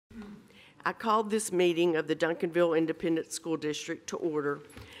I called this meeting of the Duncanville Independent School District to order.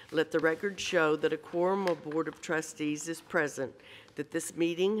 Let the record show that a quorum of Board of Trustees is present, that this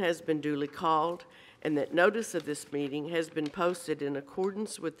meeting has been duly called, and that notice of this meeting has been posted in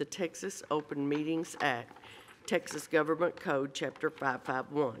accordance with the Texas Open Meetings Act, Texas Government Code, Chapter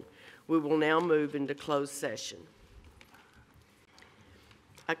 551. We will now move into closed session.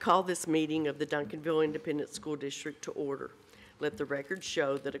 I call this meeting of the Duncanville Independent School District to order. Let the record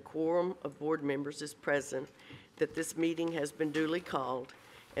show that a quorum of board members is present, that this meeting has been duly called,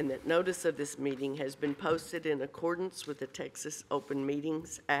 and that notice of this meeting has been posted in accordance with the Texas Open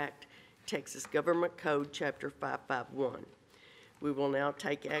Meetings Act, Texas Government Code, Chapter 551. We will now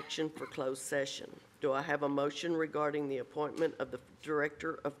take action for closed session. Do I have a motion regarding the appointment of the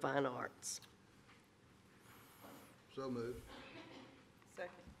Director of Fine Arts? So moved.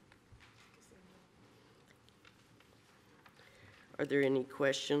 Second. Are there any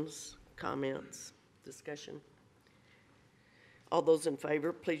questions, comments, discussion? All those in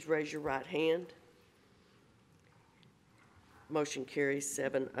favor, please raise your right hand. Motion carries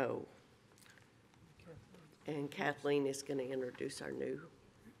 7-0. And Kathleen is going to introduce our new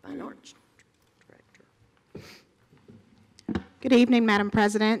Fine Arts Director. Good evening, Madam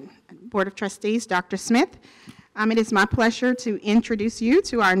President, Board of Trustees, Dr. Smith. It is my pleasure to introduce you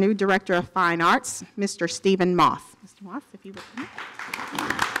to our new Director of Fine Arts, Mr. Stephen Moss. Mr. Moss, if you would come.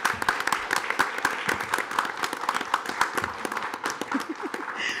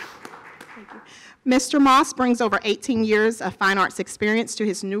 Mr. Moss brings over 18 years of fine arts experience to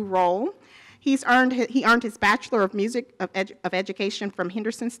his new role. He earned his Bachelor of Music of Education from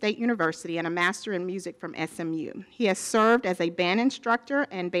Henderson State University and a Master in Music from SMU. He has served as a band instructor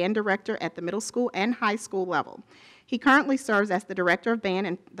and band director at the middle school and high school level. He currently serves as the Director of Band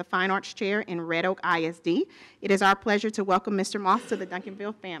and the Fine Arts Chair in Red Oak ISD. It is our pleasure to welcome Mr. Moss to the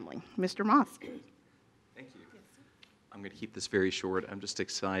Duncanville family. Mr. Moss. Thank you. I'm going to keep this very short. I'm just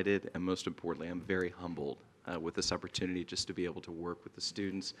excited, and most importantly, I'm very humbled with this opportunity just to be able to work with the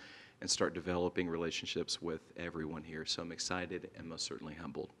students and start developing relationships with everyone here. So I'm excited and most certainly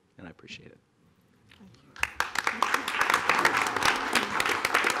humbled, and I appreciate it.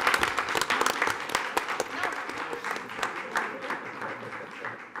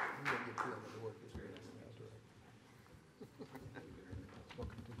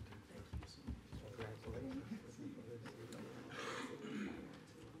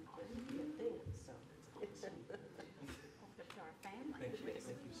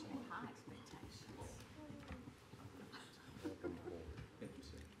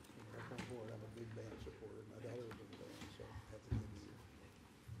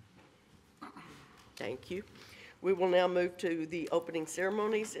 Thank you. We will now move to the opening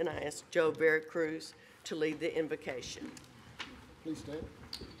ceremonies, and I ask Joe Veracruz to lead the invocation. Please stand.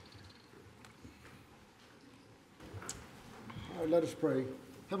 All right, let us pray.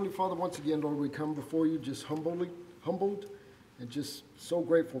 Heavenly Father, once again, Lord, we come before you just humbled, and just so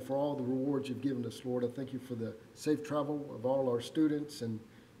grateful for all the rewards you've given us, Lord. I thank you for the safe travel of all our students and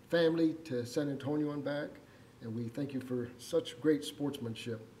family to San Antonio and back, and we thank you for such great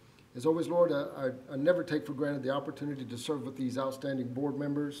sportsmanship. As always, Lord, I never take for granted the opportunity to serve with these outstanding board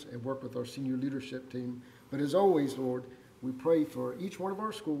members and work with our senior leadership team. But as always, Lord, we pray for each one of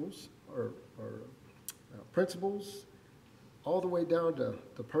our schools, our principals, all the way down to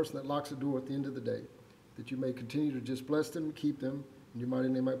the person that locks the door at the end of the day, that you may continue to just bless them and keep them. In your mighty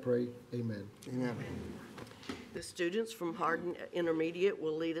name I pray, amen. Amen. The students from Hardin Intermediate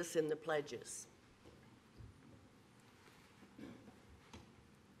will lead us in the pledges.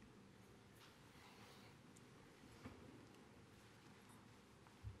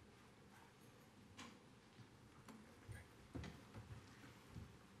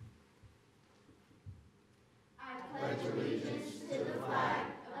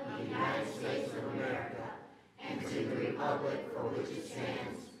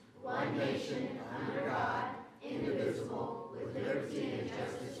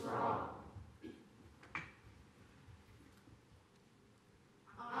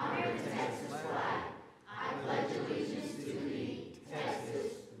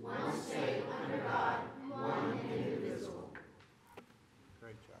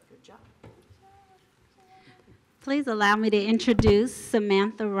 Please allow me to introduce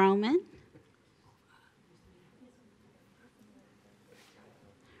Samantha Roman,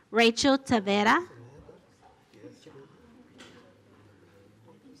 Rachel Tavera,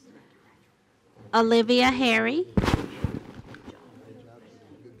 Olivia Harry,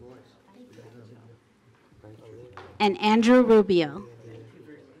 and Andrew Rubio.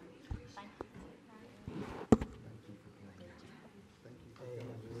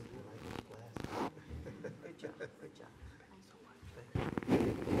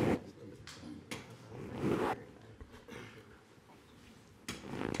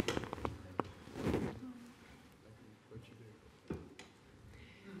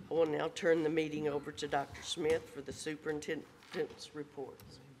 I will now turn the meeting over to Dr. Smith for the superintendent's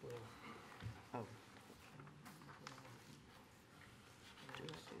reports. Oh. Do I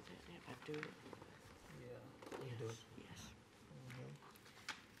do that now? I do it? Yes. Yes.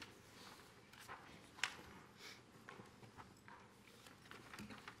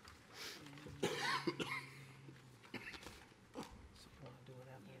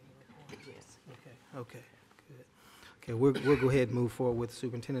 Okay, good. Okay, we'll go ahead and move forward with the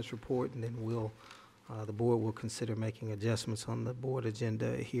superintendent's report, and then the board will consider making adjustments on the board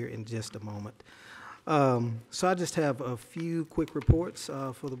agenda here in just a moment. So I just have a few quick reports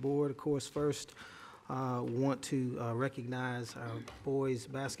for the board. Of course, first, want to recognize our boys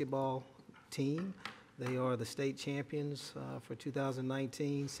basketball team. They are the state champions for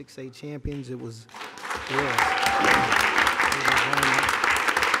 2019, 6A champions. It was,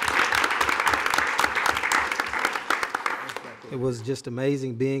 it was just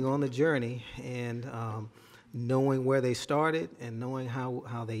amazing being on the journey and knowing where they started and knowing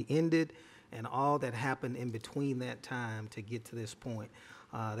how they ended and all that happened in between that time to get to this point.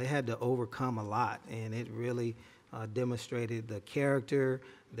 They had to overcome a lot, and it really demonstrated the character,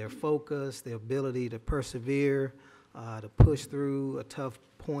 their focus, their ability to persevere, to push through a tough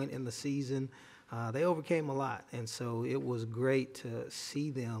point in the season. They overcame a lot, and so it was great to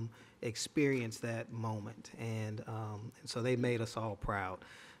see them experience that moment, and so they made us all proud.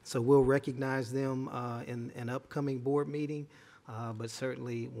 So we'll recognize them in an upcoming board meeting, but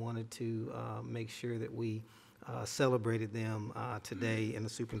certainly wanted to make sure that we celebrated them today in the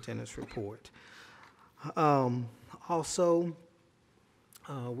superintendent's report. Also,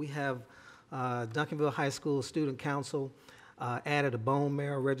 we have Duncanville High School Student Council added a bone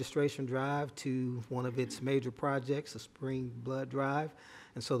marrow registration drive to one of its major projects, the Spring Blood Drive.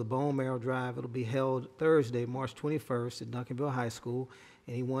 And so the bone marrow drive, it'll be held Thursday, March 21st at Duncanville High School.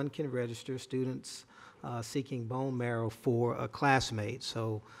 Anyone can register, students seeking bone marrow for a classmate.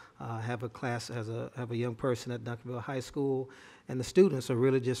 So have a young person at Duncanville High School, and the students are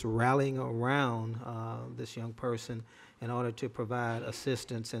really just rallying around this young person in order to provide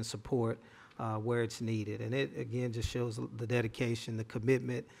assistance and support where it's needed. And it, again, just shows the dedication, the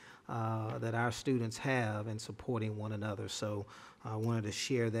commitment that our students have in supporting one another. So I wanted to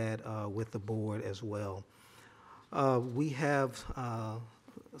share that with the board as well. We have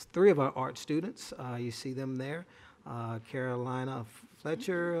 3 of our art students. You see them there. Carolina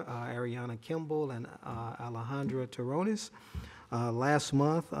Fletcher, Ariana Kimball, and Alejandra Terrones. Last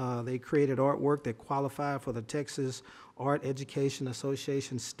month, they created artwork that qualified for the Texas Art Education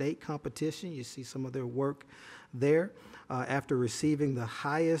Association state competition. You see some of their work there. After receiving the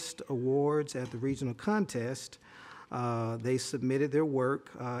highest awards at the regional contest, they submitted their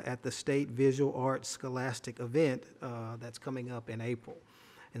work at the State Visual Arts Scholastic event that's coming up in April.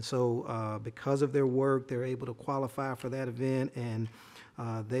 And so because of their work, they're able to qualify for that event, and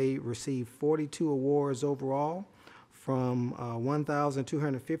they received 42 awards overall from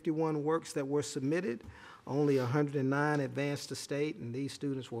 1,251 works that were submitted. Only 109 advanced to state, and these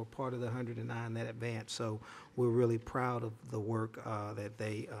students were part of the 109 that advanced. So we're really proud of the work that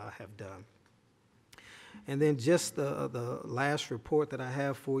they have done. And then just the last report that I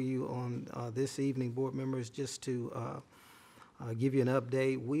have for you on this evening, board members, just to give you an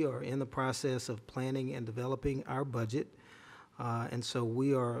update. We are in the process of planning and developing our budget. And so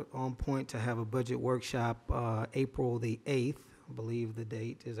we are on point to have a budget workshop April the 8th. I believe the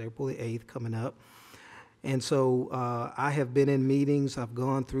date is April the 8th coming up. And so I have been in meetings. I've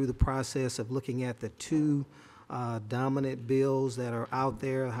gone through the process of looking at the 2 dominant bills that are out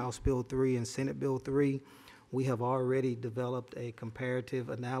there, House Bill 3 and Senate Bill 3. We have already developed a comparative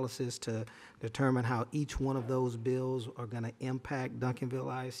analysis to determine how each one of those bills are going to impact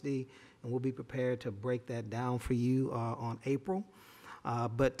Duncanville ISD, and we'll be prepared to break that down for you on April.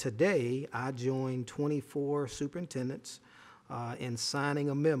 But today, I joined 24 superintendents in signing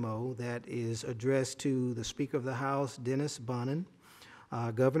a memo that is addressed to the Speaker of the House, Dennis Bonnen,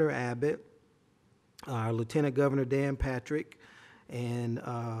 Governor Abbott, Lieutenant Governor Dan Patrick, and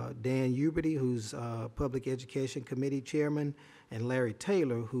Dan Huberty, who's Public Education Committee Chairman, and Larry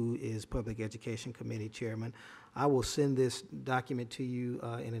Taylor, who is Public Education Committee Chairman. I will send this document to you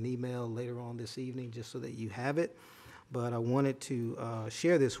in an email later on this evening just so that you have it. But I wanted to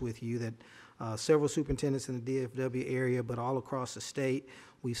share this with you that several superintendents in the DFW area, but all across the state,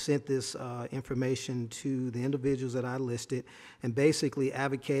 we sent this information to the individuals that I listed, and basically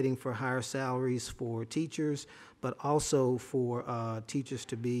advocating for higher salaries for teachers, but also for teachers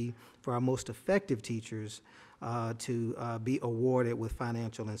to be, for our most effective teachers, to be awarded with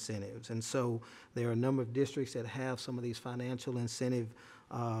financial incentives. And so there are a number of districts that have some of these financial incentive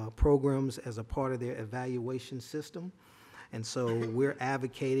programs as a part of their evaluation system. And so we're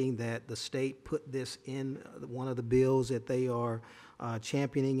advocating that the state put this in one of the bills that they are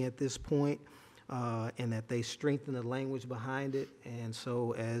championing at this point, and that they strengthen the language behind it. And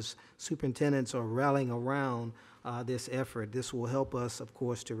so as superintendents are rallying around this effort, this will help us, of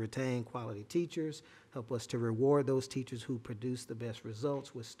course, to retain quality teachers, help us to reward those teachers who produce the best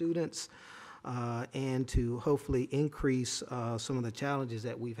results with students, and to hopefully increase some of the challenges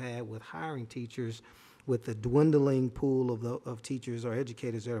that we've had with hiring teachers with the dwindling pool of teachers or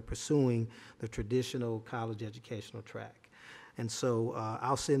educators that are pursuing the traditional college educational track. And so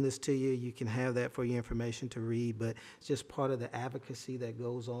I'll send this to you. You can have that for your information to read, but it's just part of the advocacy that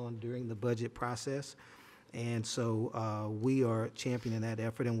goes on during the budget process. And so we are championing that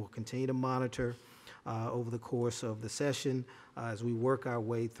effort, and we'll continue to monitor over the course of the session as we work our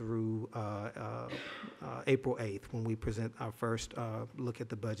way through April 8th, when we present our first look at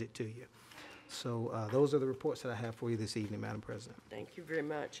the budget to you. So those are the reports that I have for you this evening, Madam President. Thank you very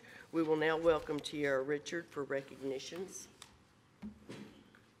much. We will now welcome Tiara Richard for recognitions.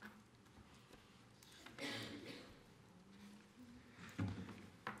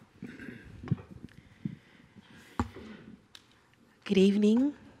 Good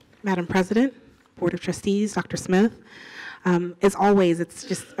evening, Madam President, Board of Trustees, Dr. Smith. As always, it's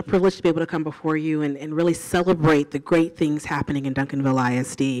just a privilege to be able to come before you and really celebrate the great things happening in Duncanville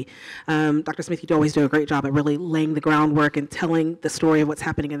ISD. Dr. Smith, you always do a great job at really laying the groundwork and telling the story of what's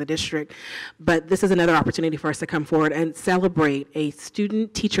happening in the district. But this is another opportunity for us to come forward and celebrate a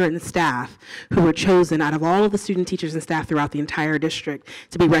student, teacher, and staff who were chosen out of all of the student, teachers, and staff throughout the entire district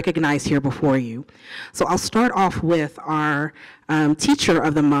to be recognized here before you. So I'll start off with our Teacher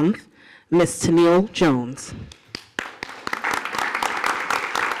of the Month, Ms. Tennille Jones.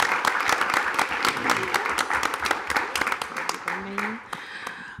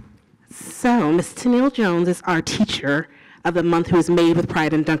 So, Ms. Tennille Jones is our Teacher of the Month who is made with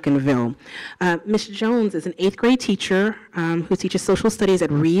pride in Duncanville. Ms. Jones is an 8th grade teacher who teaches social studies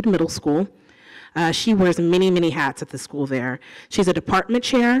at Reed Middle School. She wears many, many hats at the school there. She's a department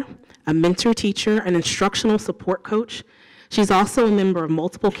chair, a mentor teacher, an instructional support coach. She's also a member of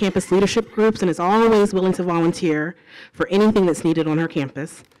multiple campus leadership groups and is always willing to volunteer for anything that's needed on her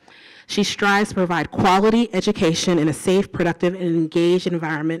campus. She strives to provide quality education in a safe, productive, and engaged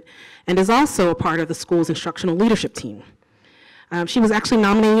environment, and is also a part of the school's instructional leadership team. She was actually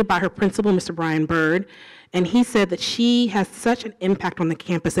nominated by her principal, Mr. Brian Bird, and he said that she has such an impact on the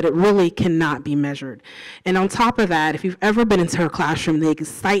campus that it really cannot be measured. And on top of that, if you've ever been into her classroom, the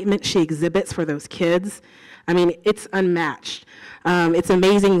excitement she exhibits for those kids, I mean, it's unmatched. It's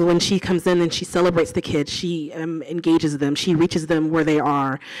amazing when she comes in and she celebrates the kids. She engages them. She reaches them where they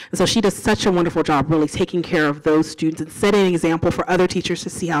are. And so she does such a wonderful job really taking care of those students and setting an example for other teachers to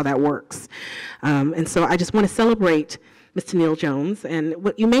see how that works. And so I just want to celebrate Ms. Tennille Jones. And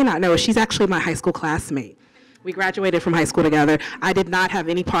what you may not know is she's actually my high school classmate. We graduated from high school together. I did not have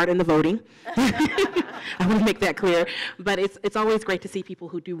any part in the voting. I want to make that clear. But it's always great to see people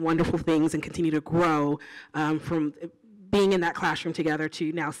who do wonderful things and continue to grow from being in that classroom together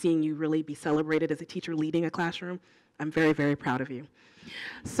to now seeing you really be celebrated as a teacher leading a classroom. I'm very, very proud of you.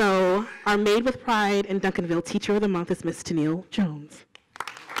 So our Made with Pride in Duncanville Teacher of the Month is Ms. Tennille Jones.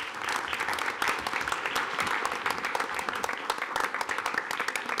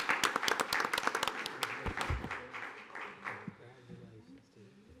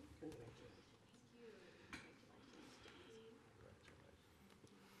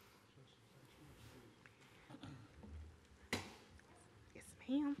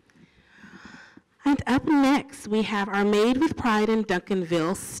 And up next, we have our Made with Pride in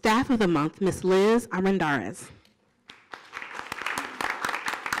Duncanville Staff of the Month, Ms. Liz Armendariz.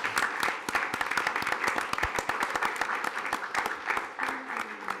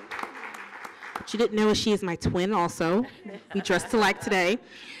 What you didn't know is she is my twin also. We dressed alike today.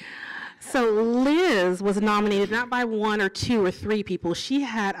 So Liz was nominated not by 1 or 2 or 3 people. She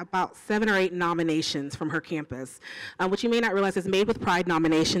had about 7 or 8 nominations from her campus. What you may not realize is Made with Pride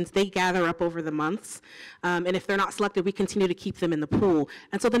nominations, they gather up over the months. And if they're not selected, we continue to keep them in the pool.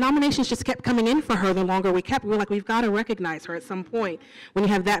 And so the nominations just kept coming in for her the longer we kept. We were like, we've got to recognize her at some point when you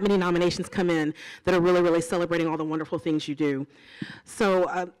have that many nominations come in that are really, really celebrating all the wonderful things you do.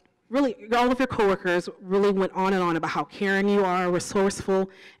 So really, all of your coworkers really went on and on about how caring you are, resourceful,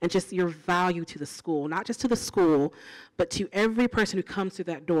 and just your value to the school. Not just to the school, but to every person who comes through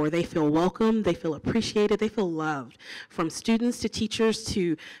that door. They feel welcome, they feel appreciated, they feel loved. From students to teachers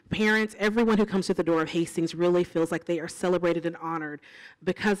to parents, everyone who comes through the door of Hastings really feels like they are celebrated and honored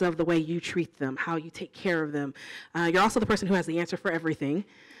because of the way you treat them, how you take care of them. You're also the person who has the answer for everything.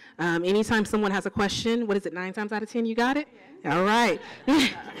 Anytime someone has a question, what is it, 9 times out of 10 you got it? Yeah. All right.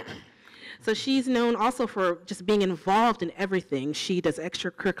 So she's known also for just being involved in everything. She does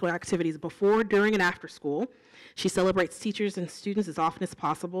extracurricular activities before, during, and after school. She celebrates teachers and students as often as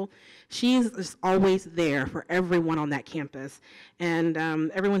possible. She's just always there for everyone on that campus. And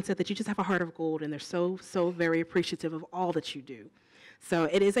everyone said that you just have a heart of gold, and they're so, so very appreciative of all that you do. So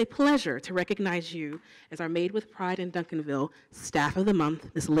it is a pleasure to recognize you as our Made with Pride in Duncanville Staff of the Month,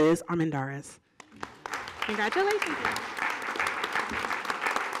 Ms. Liz Armendariz. Congratulations.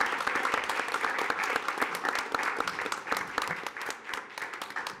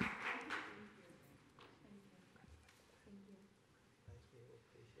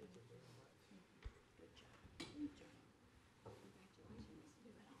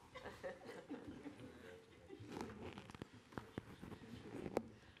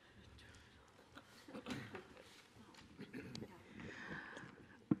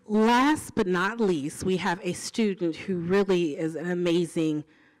 Last but not least, we have a student who really is an amazing,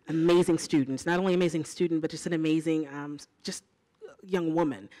 amazing student. Not only amazing student, but just an amazing, just young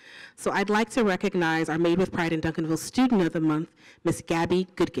woman. So I'd like to recognize our Made with Pride in Duncanville Student of the Month, Miss Gabby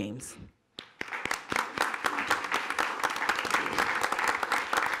Goodgames.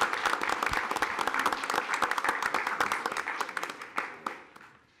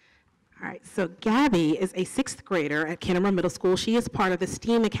 So Gabby is a 6th grader at Kennemer Middle School. She is part of the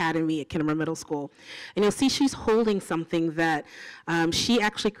STEAM Academy at Kennemer Middle School. And you'll see she's holding something that she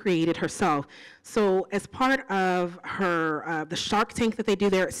actually created herself. So as part of her, the Shark Tank that they do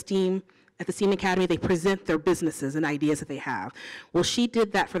there at STEAM, at the STEAM Academy, they present their businesses and ideas that they have. Well, she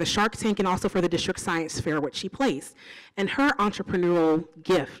did that for the Shark Tank and also for the District Science Fair, which she placed. And her entrepreneurial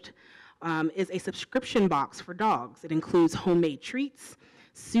gift is a subscription box for dogs. It includes homemade treats,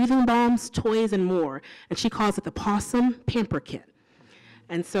 soothing balms, toys, and more. And she calls it the Possum Pamper Kit.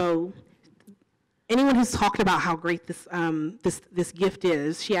 And so anyone who's talked about how great this, this gift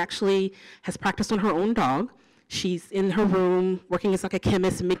is, she actually has practiced on her own dog. She's in her room working as like a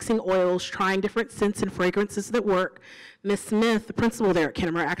chemist, mixing oils, trying different scents and fragrances that work. Miss Smith, the principal there at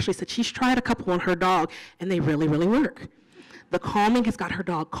Kennemer, actually said she's tried a couple on her dog, and they really, really work. The calming has got her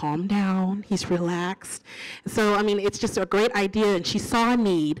dog calmed down. He's relaxed. So, I mean, it's just a great idea, and she saw a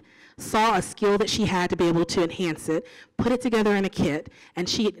need, saw a skill that she had to be able to enhance it, put it together in a kit, and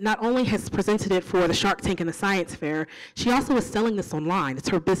she not only has presented it for the Shark Tank and the Science Fair, she also is selling this online. It's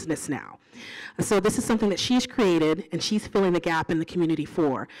her business now. So this is something that she's created, and she's filling the gap in the community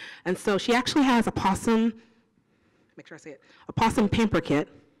for. And so she actually has a possum, make sure I say it, a possum pamper kit,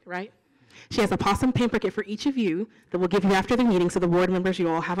 right? She has a possum pamper kit for each of you that we'll give you after the meeting, so the board members, you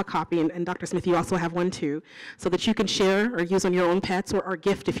all have a copy, and Dr. Smith, you also have one too, so that you can share or use on your own pets or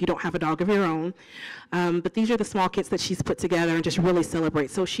gift if you don't have a dog of your own. But these are the small kits that she's put together and just really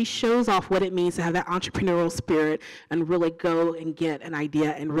celebrate. So she shows off what it means to have that entrepreneurial spirit and really go and get an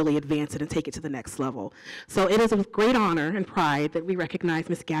idea and really advance it and take it to the next level. So it is with great honor and pride that we recognize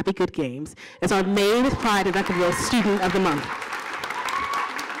Miss Gabby Goodgames as our Made with Pride in Duncanville Student of the Month.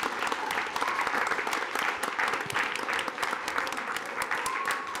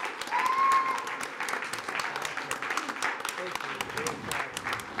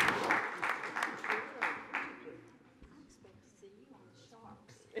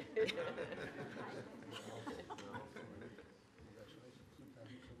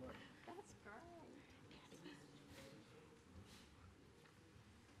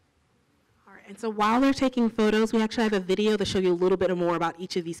 And so while they're taking photos, we actually have a video to show you a little bit more about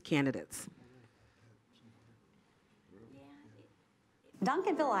each of these candidates.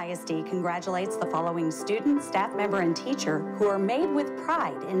 Duncanville ISD congratulates the following student, staff member, and teacher who are made with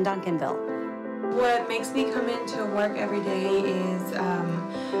pride in Duncanville. What makes me come into work every day is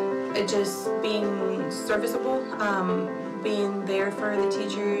just being serviceable, being there for the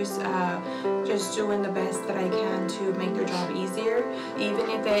teachers, just doing the best that I can to make their job easier. Even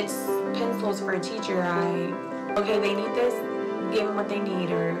if it's pencils for a teacher, okay, they need this, give them what they need,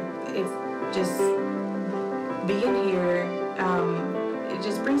 or if just being here it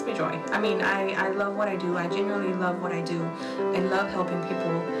just brings me joy. I mean, I love what I do. I genuinely love what I do. I love helping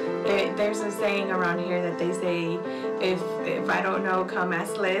people. There's a saying around here that they say, if I don't know, come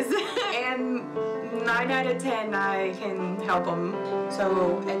ask Liz. And 9 out of 10, I can help them.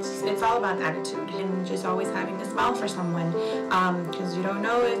 So it's all about attitude and just always having a smile for someone, because you don't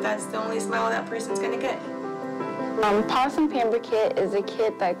know if that's the only smile that person's gonna get. Paws and Pamper Kit is a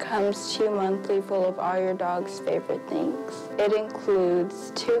kit that comes to you monthly full of all your dog's favorite things. It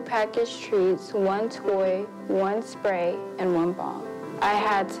includes 2 packaged treats, 1 toy, 1 spray, and 1 balm. I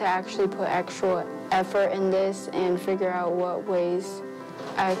had to actually put actual effort in this and figure out what ways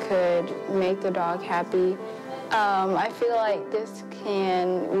I could make the dog happy. I feel like this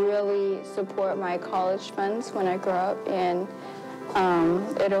can really support my college funds when I grow up, and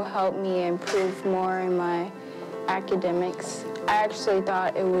it'll help me improve more in my academics. I actually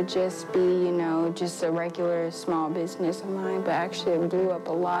thought it would just be, you know, just a regular small business of mine, but actually it blew up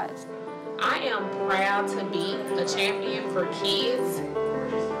a lot. I am proud to be a champion for kids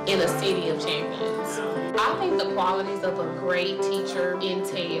in a city of champions. I think the qualities of a great teacher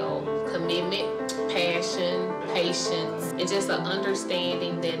entail commitment, passion, patience, and just an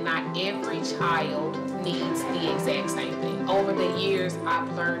understanding that not every child needs the exact same thing. Over the years,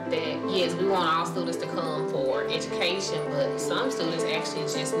 I've learned that, yes, we want all students to come for education, but some students actually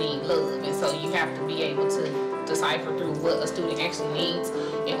just need love. And so you have to be able to decipher through what a student actually needs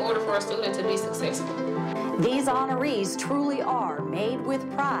in order for a student to be successful. These honorees truly are made with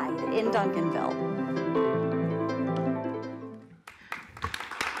pride in Duncanville.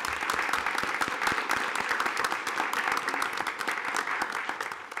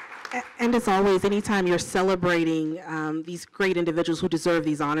 And as always, anytime you're celebrating these great individuals who deserve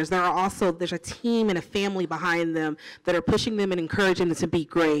these honors, there's a team and a family behind them that are pushing them and encouraging them to be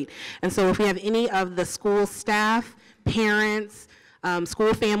great. And so if we have any of the school staff, parents,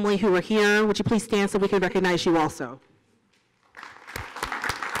 school family who are here, would you please stand so we can recognize you also?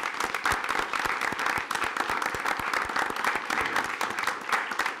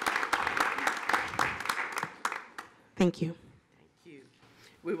 Thank you.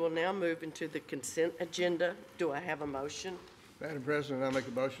 We will now move into the consent agenda. Do I have a motion? Madam President, I make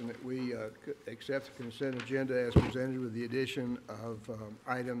a motion that we accept the consent agenda as presented with the addition of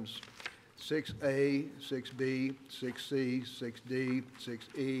items 6A, 6B, 6C, 6D,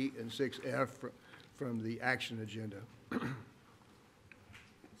 6E, and 6F from the action agenda.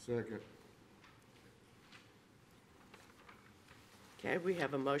 Second. Okay, we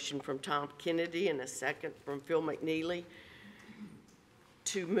have a motion from Tom Kennedy and a second from Phil McNeely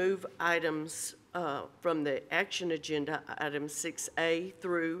to move items from the action agenda, items 6A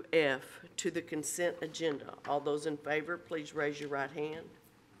through F, to the consent agenda. All those in favor, please raise your right hand.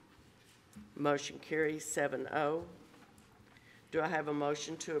 Motion carries 7-0. Do I have a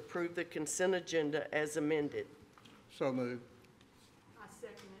motion to approve the consent agenda as amended? So moved. I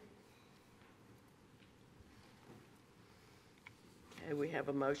second it. Okay, we have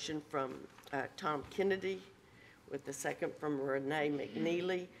a motion from Tom Kennedy with the second from Renee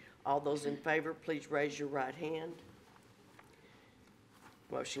McNeely. All those in favor, please raise your right hand.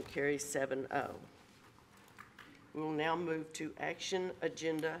 Motion carries 7-0. We will now move to action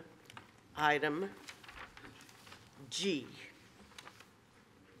agenda item G.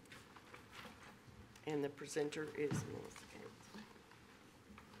 And the presenter is Melissa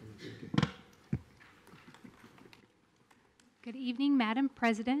Gates. Good evening, Madam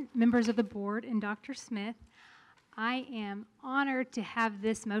President, members of the board, and Dr. Smith. I am honored to have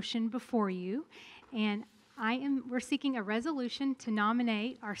this motion before you, and we're seeking a resolution to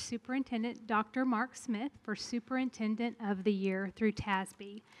nominate our superintendent, Dr. Mark Smith, for Superintendent of the Year through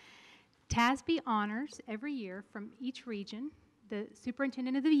TASB. TASB honors every year from each region the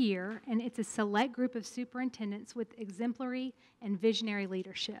Superintendent of the Year, and it's a select group of superintendents with exemplary and visionary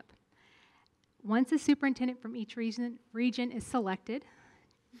leadership. Once a superintendent from each region is selected,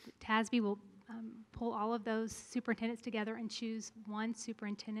 TASB will pull all of those superintendents together and choose one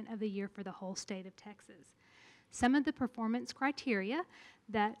Superintendent of the Year for the whole state of Texas. Some of the performance criteria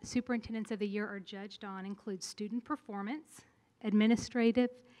that Superintendents of the Year are judged on include student performance, administrative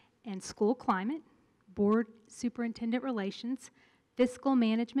and school climate, board superintendent relations, fiscal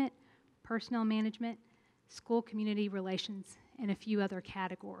management, personnel management, school community relations, and a few other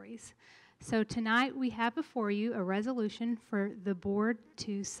categories. So tonight we have before you a resolution for the board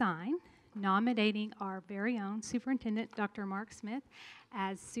to sign nominating our very own superintendent, Dr. Mark Smith,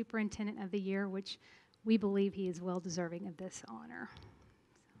 as Superintendent of the Year, which we believe he is well deserving of this honor.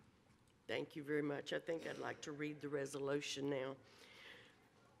 Thank you very much. I think I'd like to read the resolution now.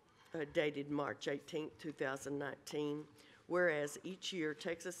 Dated March 18, 2019. Whereas each year,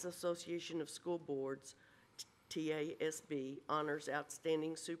 Texas Association of School Boards, TASB, honors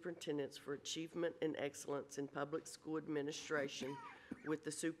outstanding superintendents for achievement and excellence in public school administration with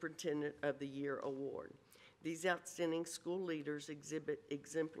the Superintendent of the Year award. These outstanding school leaders exhibit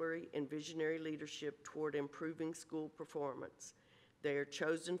exemplary and visionary leadership toward improving school performance. They are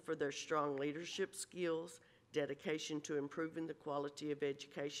chosen for their strong leadership skills, dedication to improving the quality of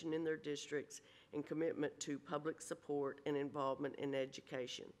education in their districts, and commitment to public support and involvement in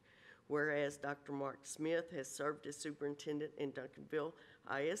education. Whereas Dr. Mark Smith has served as superintendent in Duncanville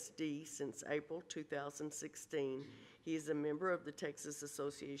ISD since April 2016, he is a member of the Texas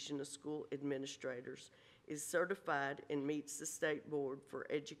Association of School Administrators, is certified and meets the State Board for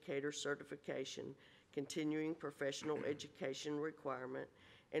Educator Certification, continuing professional education requirement,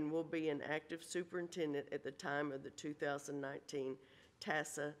 and will be an active superintendent at the time of the 2019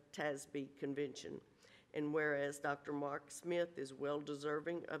 TASA-TASB convention. And whereas Dr. Mark Smith is well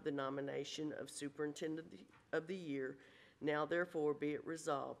deserving of the nomination of Superintendent of the Year, now therefore be it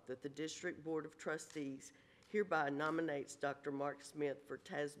resolved that the District Board of Trustees hereby nominates Dr. Mark Smith for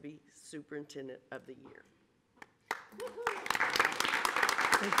TASB Superintendent of the Year.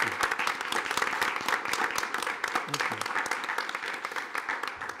 Thank you.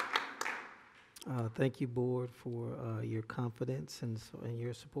 Thank you, Board, for your confidence and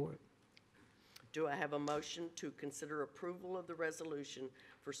your support. Do I have a motion to consider approval of the resolution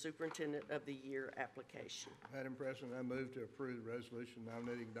for Superintendent of the Year application? Madam President, I move to approve the resolution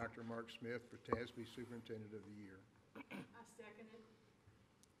nominating Dr. Mark Smith for TASB Superintendent of the Year. I second it.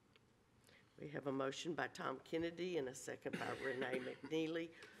 We have a motion by Tom Kennedy and a second by Renee McNeely.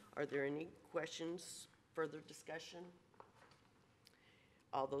 Are there any questions, further discussion?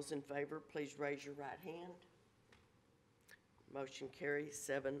 All those in favor, please raise your right hand. Motion carries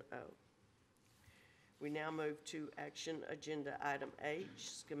 7-0. We now move to action agenda item H,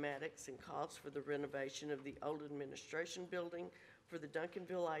 schematics and costs for the renovation of the old administration building for the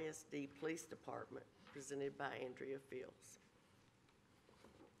Duncanville ISD Police Department, presented by Andrea Fields.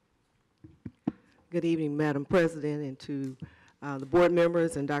 Good evening, Madam President, and to the board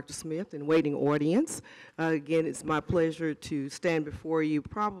members and Dr. Smith and waiting audience. Again, it's my pleasure to stand before you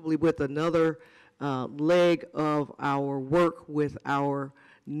probably with another leg of our work with our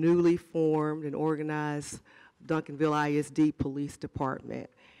newly formed and organized Duncanville ISD Police Department.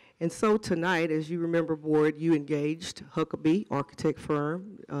 And so tonight, as you remember, board, you engaged Huckabee architect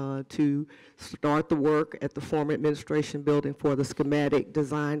firm to start the work at the former administration building for the schematic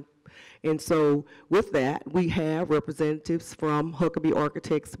design. And so with that, we have representatives from Huckabee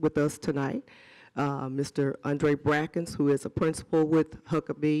Architects with us tonight. Mr. Andre Brackens, who is a principal with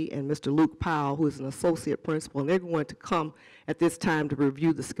Huckabee, and Mr. Luke Powell, who is an associate principal, and they're going to come at this time to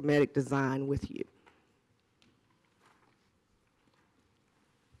review the schematic design with you.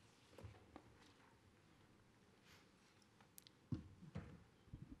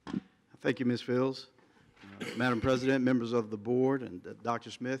 Thank you, Ms. Fields. Madam President, members of the board, and Dr.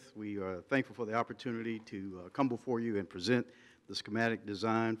 Smith, we are thankful for the opportunity to come before you and present the schematic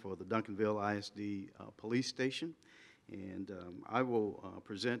design for the Duncanville ISD Police Station. And I will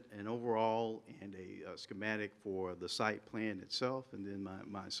present an overall and a schematic for the site plan itself, and then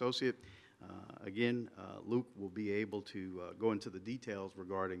my associate, Luke, will be able to go into the details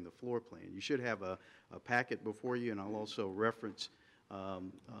regarding the floor plan. You should have a packet before you, and I'll also reference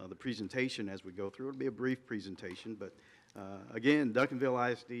the presentation as we go through. It'll be a brief presentation, but again,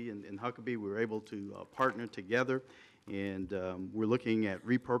 Duncanville ISD and Huckabee, we were able to partner together, and we're looking at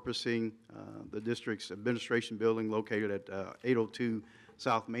repurposing the district's administration building located at 802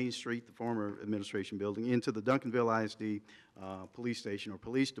 South Main Street, the former administration building, into the Duncanville ISD Police Station or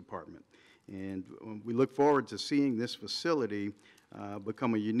Police Department. And we look forward to seeing this facility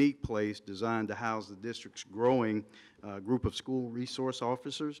become a unique place designed to house the district's growing group of school resource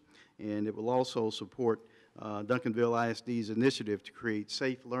officers, and it will also support Duncanville ISD's initiative to create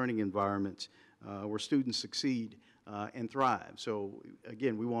safe learning environments where students succeed and thrive. So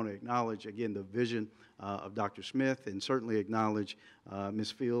again, we want to acknowledge, again, the vision of Dr. Smith, and certainly acknowledge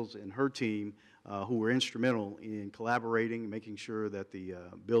Ms. Fields and her team who were instrumental in collaborating, making sure that the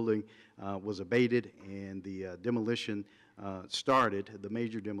building was abated and the demolition started, the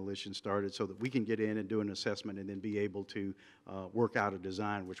major demolition started, so that we can get in and do an assessment and then be able to work out a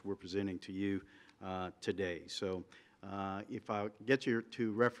design which we're presenting to you today. So if I get you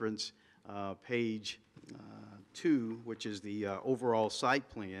to reference page 2, which is the overall site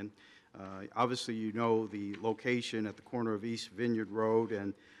plan, obviously you know the location at the corner of East Vineyard Road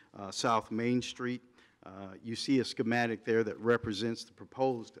and South Main Street. You see a schematic there that represents the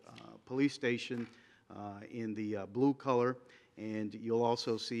proposed police station in the blue color, and you'll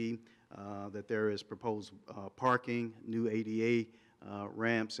also see that there is proposed parking, new ADA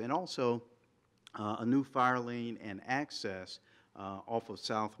ramps, and also a new fire lane and access off of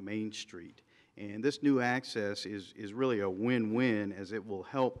South Main Street. And this new access is really a win-win, as it will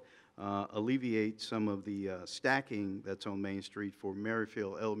help alleviate some of the stacking that's on Main Street for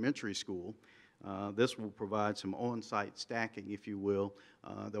Merrifield Elementary School. This will provide some on-site stacking, if you will,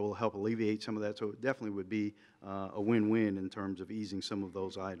 that will help alleviate some of that. So it definitely would be a win-win in terms of easing some of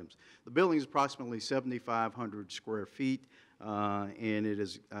those items. The building is approximately 7,500 square feet, and it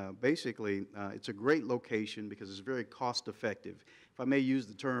is basically, it's a great location because it's very cost-effective. If I may use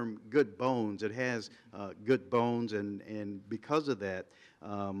the term good bones, it has good bones, and because of that,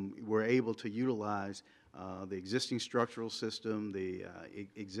 we're able to utilize the existing structural system, the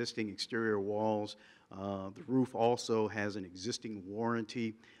existing exterior walls. The roof also has an existing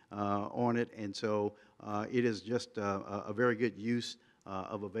warranty on it, and so it is just a very good use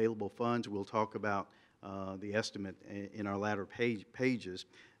of available funds. We'll talk about the estimate in our latter pages.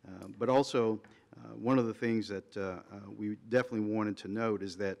 But also, one of the things that we definitely wanted to note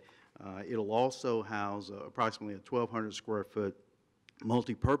is that it'll also house approximately a 1,200 square foot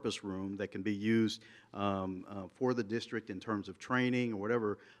multi-purpose room that can be used for the district in terms of training or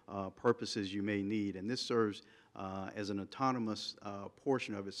whatever purposes you may need. And this serves as an autonomous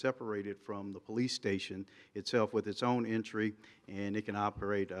portion of it, separated from the police station itself with its own entry, and it can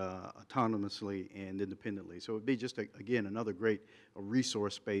operate autonomously and independently. So it would be just, again, another great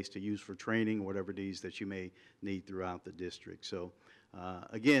resource space to use for training or whatever it is that you may need throughout the district. So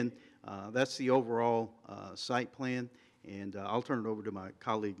again, that's the overall site plan. And I'll turn it over to my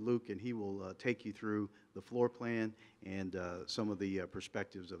colleague Luke, and he will take you through the floor plan and some of the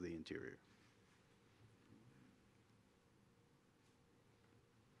perspectives of the interior.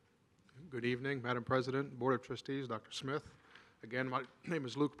 Good evening, Madam President, Board of Trustees, Dr. Smith. Again, my name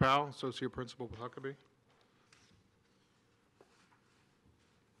is Luke Powell, Associate Principal with Huckabee.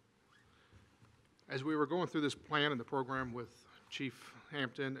 As we were going through this plan and the program with Chief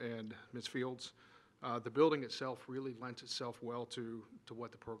Hampton and Ms. Fields, the building itself really lent itself well to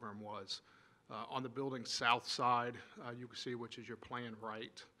what the program was. On the building's south side, you can see, which is your plan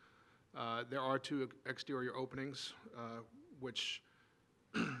right, there are two exterior openings which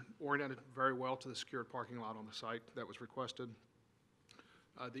oriented very well to the secured parking lot on the site that was requested.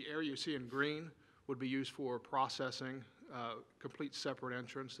 The area you see in green would be used for processing, complete separate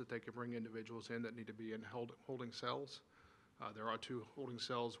entrance that they could bring individuals in that need to be in holding cells. There are two holding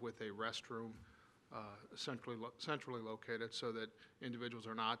cells with a restroom centrally located so that individuals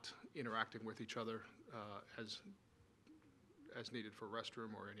are not interacting with each other as needed for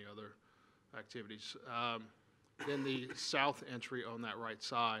restroom or any other activities. Then the south entry on that right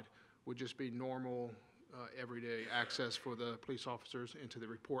side would just be normal everyday access for the police officers into the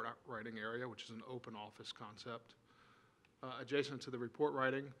report writing area, which is an open office concept. Adjacent to the report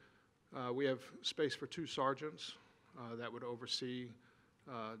writing, we have space for two sergeants that would oversee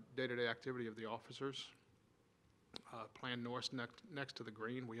day-to-day activity of the officers. Plan north next to the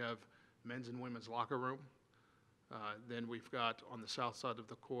green, we have men's and women's locker room. Then we've got on the south side of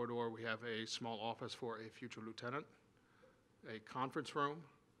the corridor, we have a small office for a future lieutenant, a conference room.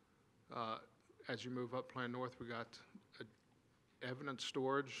 As you move up Plan North, we got evidence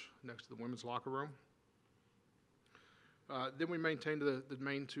storage next to the women's locker room. Then we maintain the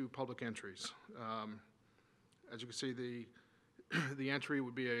main two public entries. As you can see, the entry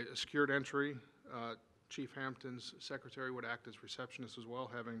would be a secured entry. Chief Hampton's secretary would act as receptionist as well,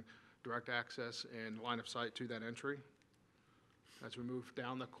 having direct access and line of sight to that entry. As we move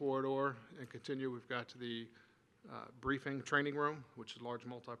down the corridor and continue, we've got the briefing training room, which is large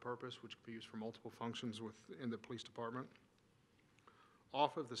multi-purpose, which can be used for multiple functions within the police department.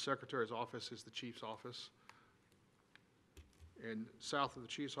 Off of the secretary's office is the chief's office. And south of the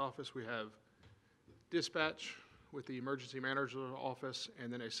chief's office, we have dispatch with the emergency manager's office,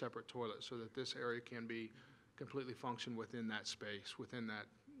 and then a separate toilet so that this area can be completely function within that space, within that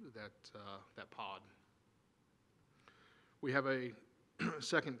pod. We have a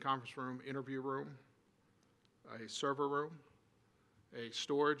second conference room, interview room, a server room, a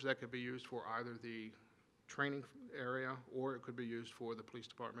storage that could be used for either the training area or it could be used for the police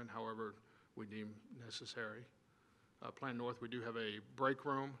department, however we deem necessary. Plan North, we do have a break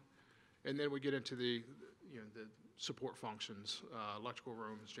room, and then we get into the support functions, electrical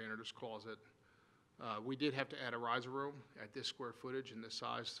rooms, janitor's closet. We did have to add a riser room at this square footage and this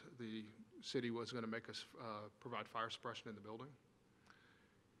size. The city was going to make us provide fire suppression in the building.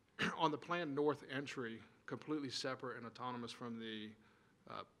 On the Plan North entry, completely separate and autonomous from the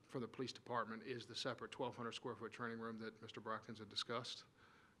for the police department is the separate 1,200 square foot training room that Mr. Brockton had discussed.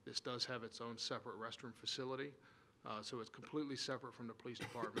 This does have its own separate restroom facility, so it's completely separate from the police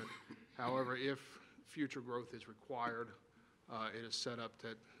department. However, if future growth is required, it is set up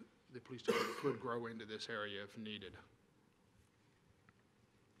that the police department could grow into this area if needed.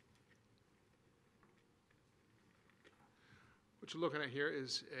 What you're looking at here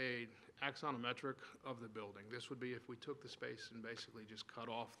is a axonometric of the building. This would be if we took the space and basically just cut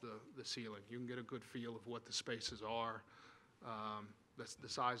off the ceiling. You can get a good feel of what the spaces are, the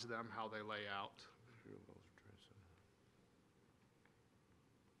size of them, how they lay out.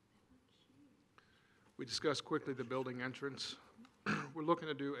 We discussed quickly the building entrance. We're looking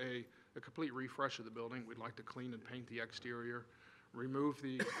to do a complete refresh of the building. We'd like to clean and paint the exterior, remove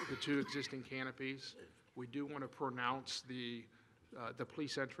the two existing canopies. We do want to pronounce the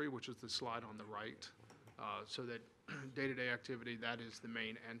police entry, which is the slide on the right, so that day-to-day activity, that is the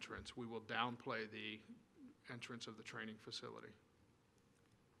main entrance. We will downplay the entrance of the training facility.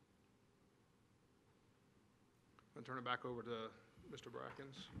 I'll turn it back over to Mr.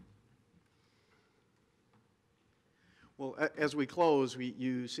 Brackens. Well, as we close,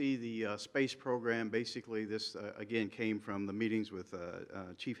 you see the space program. Basically, this, again, came from the meetings with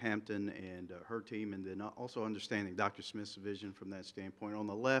Chief Hampton and her team, and then also understanding Dr. Smith's vision from that standpoint. On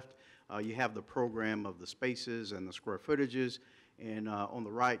the left, you have the program of the spaces and the square footages, and on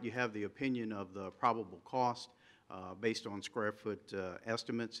the right, you have the opinion of the probable cost based on square foot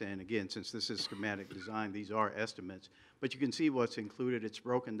estimates. And again, since this is schematic design, these are estimates. But you can see what's included. It's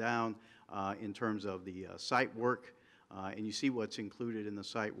broken down in terms of the site work, and you see what's included in the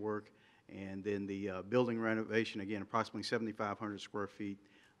site work, and then the building renovation, again, approximately 7,500 square feet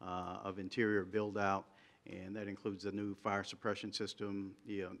of interior build-out, and that includes the new fire suppression system,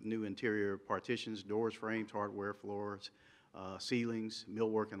 new interior partitions, doors, frames, hardware, floors, ceilings,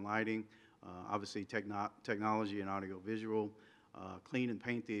 millwork and lighting, obviously technology and audio-visual, clean and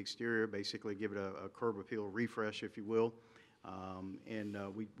paint the exterior, basically give it a curb appeal refresh, if you will.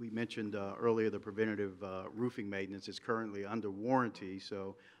 We mentioned earlier the preventative roofing maintenance is currently under warranty.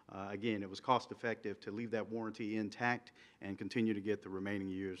 So again, it was cost effective to leave that warranty intact and continue to get the remaining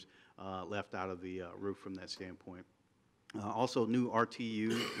years left out of the roof from that standpoint. Also, new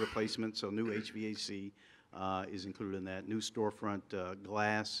RTU replacement, so new HVAC is included in that. New storefront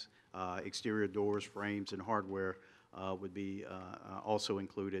glass, exterior doors, frames, and hardware would be also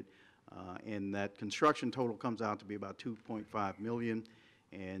included. And that construction total comes out to be about $2.5 million,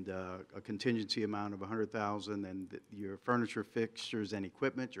 and a contingency amount of $100,000. And your furniture, fixtures, and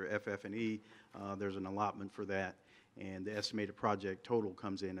equipment, your FF&E, there's an allotment for that. And the estimated project total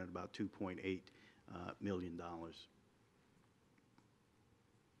comes in at about $2.8 million.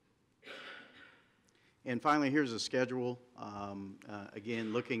 And finally, here's a schedule.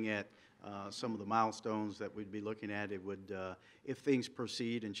 Again, looking at some of the milestones that we'd be looking at. It would, if things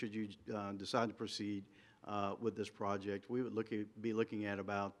proceed, and should you decide to proceed with this project, we would be looking at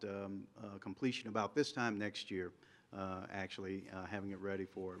about completion about this time next year, actually having it ready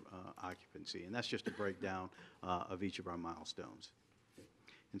for occupancy. And that's just a breakdown of each of our milestones.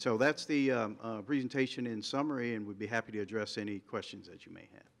 And so that's the presentation in summary, and we'd be happy to address any questions that you may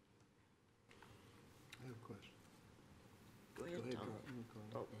have. I have a question. Go ahead, Tom.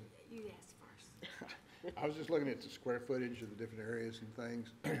 Carl. You ask first. I was just looking at the square footage of the different areas and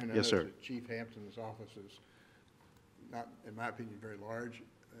things. And I Yes, sir. noticed that Chief Hampton's office is not, in my opinion, very large.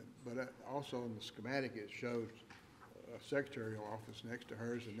 But also in the schematic, it shows a secretarial office next to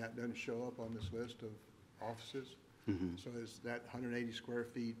hers, and that doesn't show up on this list of offices. Mm-hmm. So is that 180 square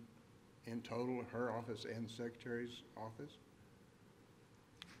feet in total, her office and the secretary's office?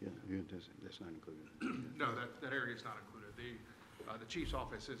 Yeah, that's not included. No, that area is not included. The chief's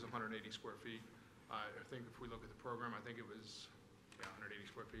office is 180 square feet. I think if we look at the program, I think it was 180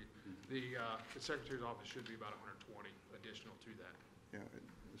 square feet. The secretary's office should be about 120 additional to that. Yeah,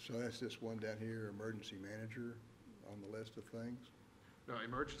 so that's this one down here, emergency manager on the list of things? No,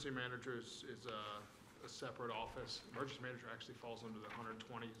 emergency manager is a separate office. Emergency manager actually falls under the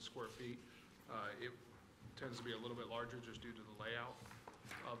 120 square feet. It tends to be a little bit larger just due to the layout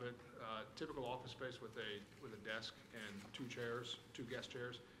of it. Typical office space with a desk and two guest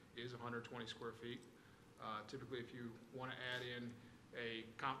chairs is 120 square feet. Typically, if you want to add in a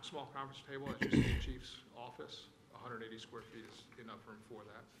small conference table, as you see in the chief's office, 180 square feet is enough room for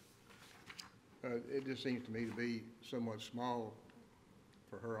that. It just seems to me to be somewhat small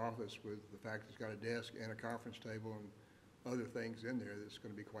for her office, with the fact it's got a desk and a conference table and other things in there that's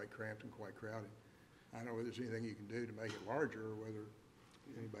going to be quite cramped and quite crowded. I don't know whether there's anything you can do to make it larger, or whether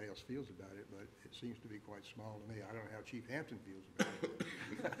anybody else feels about it, but it seems to be quite small to me. I don't know how Chief Hampton feels about it.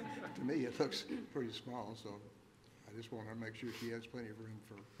 To me, it looks pretty small, so I just want to make sure she has plenty of room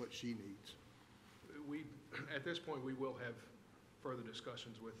for what she needs. At this point, we will have further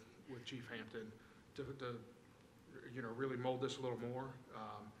discussions with Chief Hampton to really mold this a little more,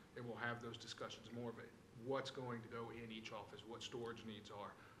 and we'll have those discussions more of it. What's going to go in each office, what storage needs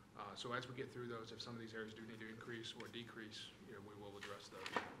are. So as we get through those, if some of these areas do need to increase or decrease, we will address those.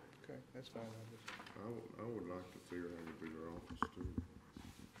 Okay, that's fine. I would like to see her have a bigger office too.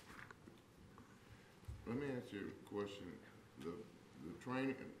 Let me ask you a question. The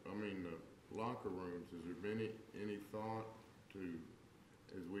training, the locker rooms, has there been any thought to,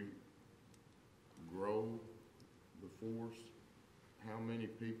 as we grow the force, how many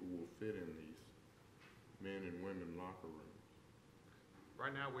people will fit in these men and women locker rooms?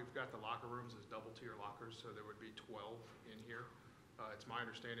 Right now, we've got the locker rooms as double-tier lockers, so there would be 12 in here. It's my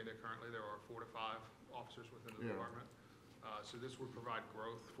understanding that currently there are 4 to 5 officers within the department. So this would provide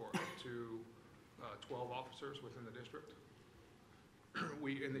growth for up to 12 officers within the district.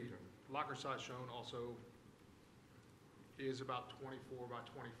 In the locker size shown also is about 24 by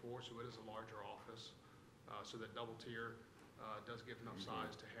 24, so it is a larger office. So that double tier does give enough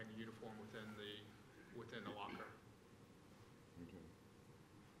size to hang a uniform within the locker. Okay. Thank you.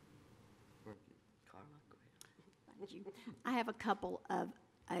 Carla, go ahead. Thank you. I have a couple of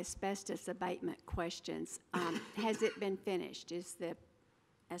asbestos abatement questions. Has it been finished? Is the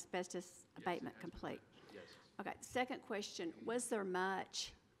asbestos abatement complete? Yes. Okay, second question, was there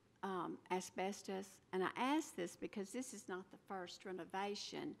much asbestos? And I ask this because this is not the first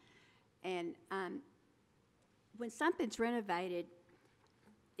renovation. And when something's renovated,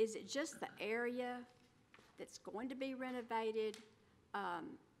 is it just the area that's going to be renovated,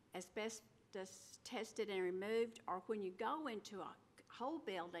 asbestos tested and removed, or when you go into a whole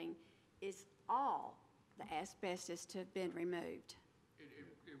building, is all the asbestos to have been removed?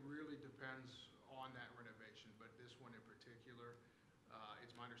 It really depends on that renovation, but this one in particular,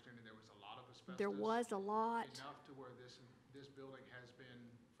 it's my understanding there was a lot of asbestos. There was a lot. Enough to where this building has been,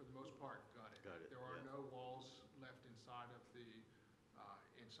 for the most part, gutted. There are no walls left inside of the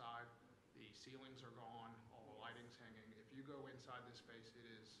inside. The ceilings are gone, all the lighting's hanging. If you go inside this space, it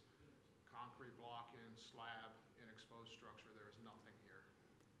is concrete block and slab and exposed structure. There is nothing here.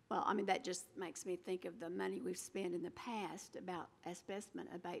 Well, I mean, that just makes me think of the money we've spent in the past about asbestos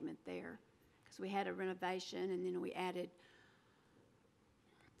abatement there. Because we had a renovation and then we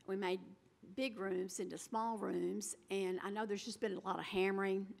made big rooms into small rooms. And I know there's just been a lot of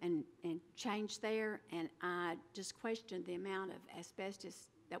hammering and change there. And I just questioned the amount of asbestos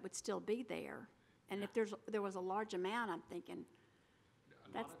that would still be there. And if there was a large amount, I'm thinking,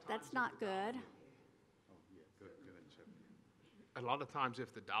 that's not good. A lot of times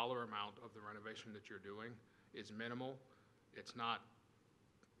if the dollar amount of the renovation that you're doing is minimal, it's not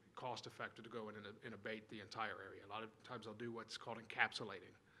cost effective to go in and abate the entire area. A lot of times they'll do what's called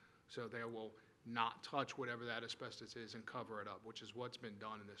encapsulating. So they will not touch whatever that asbestos is and cover it up, which is what's been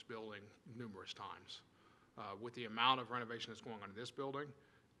done in this building numerous times. With the amount of renovation that's going on in this building,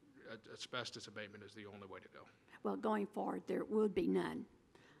 asbestos abatement is the only way to go. Well, going forward, there would be none.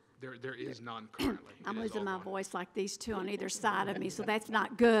 There is none currently. I'm losing my voice like these two on either side of me, so that's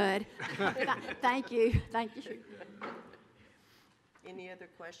not good. Thank you. Thank you. Any other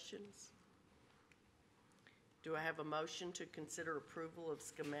questions? Do I have a motion to consider approval of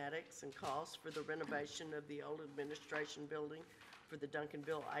schematics and costs for the renovation of the old administration building for the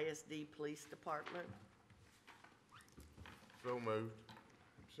Duncanville ISD Police Department? So moved.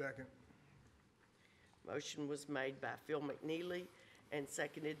 Second. Motion was made by Phil McNeely and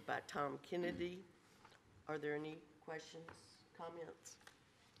seconded by Tom Kennedy. Are there any questions, comments?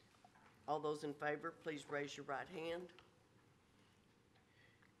 All those in favor, please raise your right hand.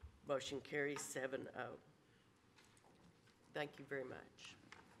 Motion carries 7-0. Thank you very much.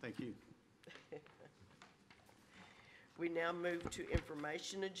 Thank you. We now move to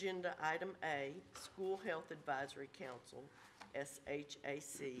information agenda item A, School Health Advisory Council,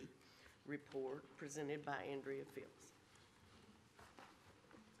 SHAC report presented by Andrea Fields.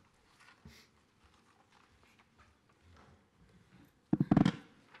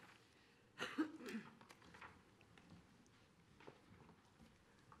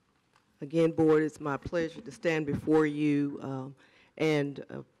 Again, Board, it's my pleasure to stand before you and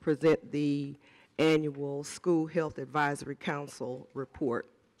present the annual School Health Advisory Council report.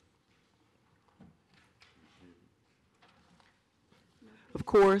 Of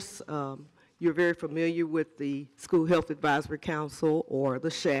course, you're very familiar with the School Health Advisory Council, or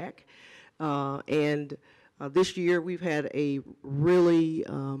the SHAC, and This year, we've had a really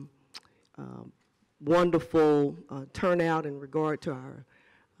wonderful turnout in regard to our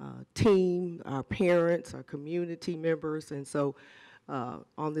team, our parents, our community members. And so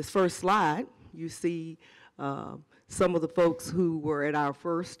on this first slide, you see some of the folks who were at our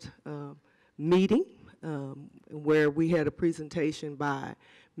first meeting, where we had a presentation by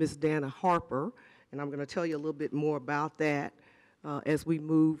Ms. Dana Harper, and I'm going to tell you a little bit more about that as we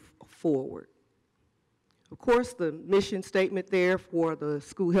move forward. Of course, the mission statement there for the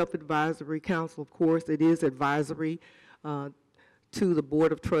School Health Advisory Council, of course, it is advisory to the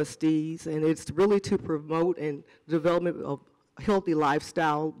Board of Trustees, and it's really to promote and development of healthy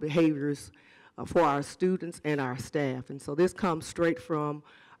lifestyle behaviors for our students and our staff. And so this comes straight from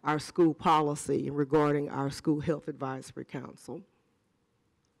our school policy regarding our School Health Advisory Council.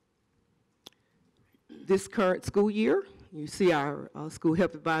 This current school year, you see our School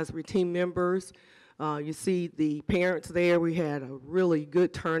Health Advisory team members. You see the parents there. We had a really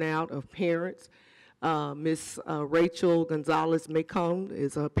good turnout of parents. Miss Rachel Gonzalez-Macon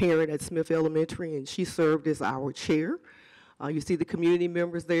is a parent at Smith Elementary, and she served as our chair. You see the community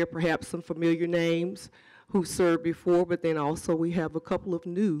members there, perhaps some familiar names who served before, but then also we have a couple of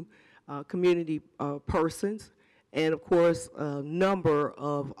new community persons, and of course, a number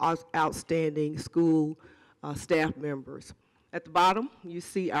of outstanding school staff members. At the bottom, you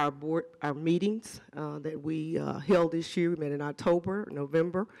see our meetings that we held this year. We met in October,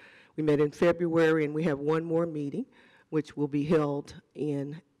 November. We met in February, and we have one more meeting, which will be held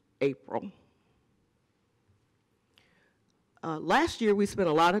in April. Last year, we spent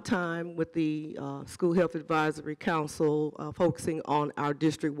a lot of time with the School Health Advisory Council focusing on our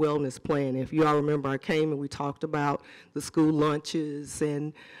district wellness plan. If you all remember, I came and we talked about the school lunches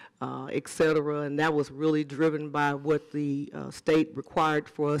and et cetera, and that was really driven by what the state required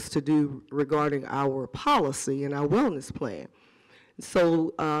for us to do regarding our policy and our wellness plan.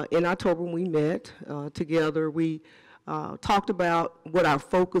 So in October, when we met together, we talked about what our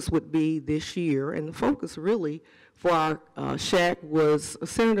focus would be this year, and the focus really for our SHAC was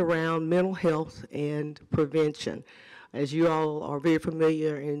centered around mental health and prevention. As you all are very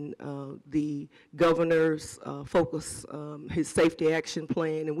familiar in the governor's focus, his safety action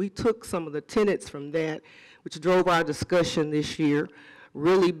plan, and we took some of the tenets from that, which drove our discussion this year,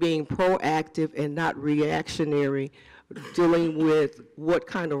 really being proactive and not reactionary, dealing with what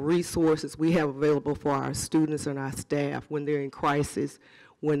kind of resources we have available for our students and our staff when they're in crisis,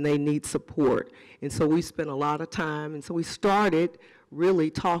 when they need support. And so we spent a lot of time, and so we started really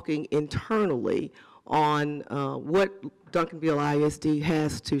talking internally on what Duncanville ISD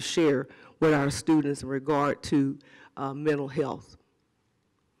has to share with our students in regard to mental health.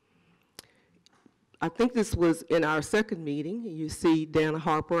 I think this was in our second meeting. You see Dana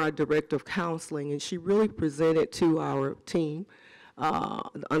Harper, our Director of Counseling, and she really presented to our team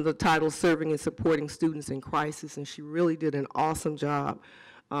under the title Serving and Supporting Students in Crisis, and she really did an awesome job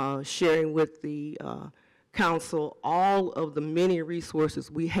sharing with the council all of the many resources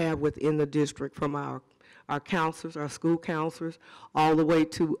we have within the district, from our counselors, our school counselors, all the way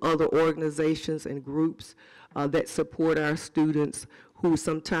to other organizations and groups that support our students who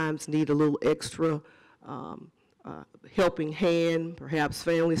sometimes need a little extra helping hand, perhaps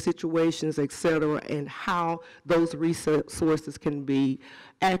family situations, et cetera, and how those resources can be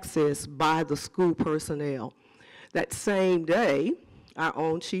accessed by the school personnel. That same day, our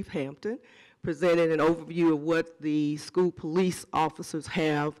own Chief Hampton presented an overview of what the school police officers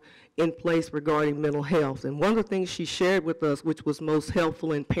have in place regarding mental health. And one of the things she shared with us, which was most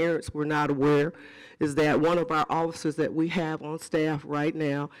helpful and parents were not aware, is that one of our officers that we have on staff right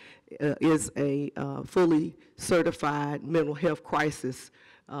now is a fully certified mental health crisis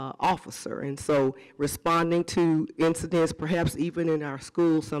officer. And so responding to incidents, perhaps even in our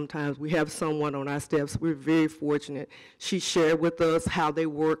schools, sometimes we have someone on our staff, so we're very fortunate. She shared with us how they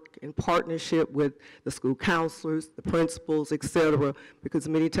work in partnership with the school counselors, the principals, et cetera, because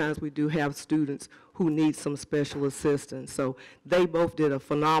many times we do have students who need some special assistance. So they both did a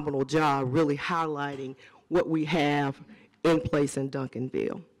phenomenal job really highlighting what we have in place in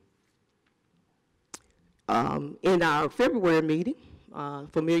Duncanville. In our February meeting,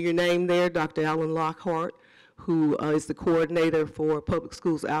 familiar name there, Dr. Alan Lockhart, who is the coordinator for public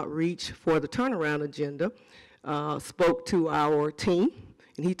schools outreach for the turnaround agenda, spoke to our team,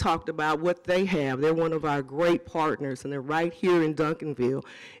 and he talked about what they have. They're one of our great partners, and they're right here in Duncanville.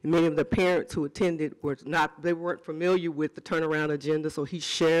 And many of the parents who attended weren't familiar with the turnaround agenda, so he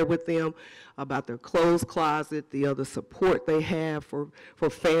shared with them about their clothes closet, the other support they have for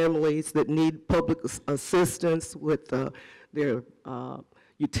families that need public assistance with their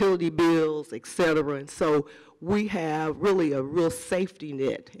utility bills, et cetera. And so we have really a real safety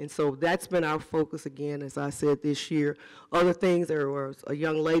net. And so that's been our focus again, as I said, this year. Other things, there was a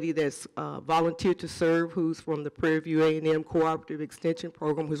young lady that's volunteered to serve who's from the Prairie View A&M Cooperative Extension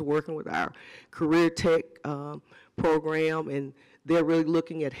Program who's working with our Career Tech program, and they're really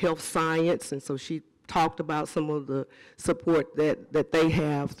looking at health science. And so she talked about some of the support that they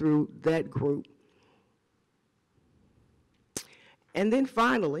have through that group. And then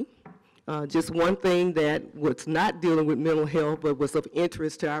finally, just one thing that was not dealing with mental health but was of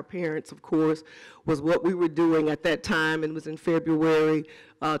interest to our parents, of course, was what we were doing at that time, and it was in February,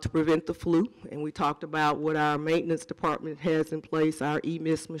 to prevent the flu. And we talked about what our maintenance department has in place, our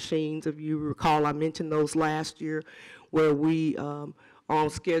EMIS machines. If you recall, I mentioned those last year, where we are on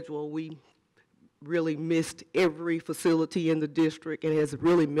schedule. We really missed every facility in the district and has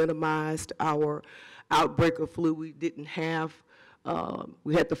really minimized our outbreak of flu. We didn't have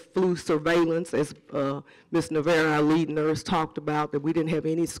we had the flu surveillance, as Ms. Navarro, our lead nurse, talked about, that we didn't have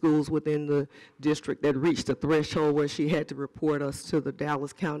any schools within the district that reached the threshold where she had to report us to the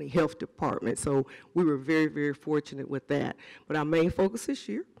Dallas County Health Department. So we were very, very fortunate with that. But our main focus this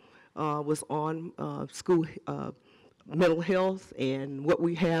year was on school mental health and what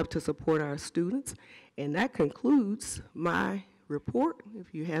we have to support our students. And that concludes my report,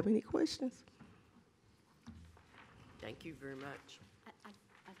 if you have any questions. Thank you very much.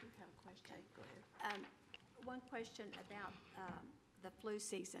 I do have a question. Okay, go ahead. One question about the flu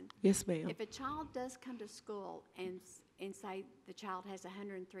season. Yes, ma'am. If a child does come to school and say the child has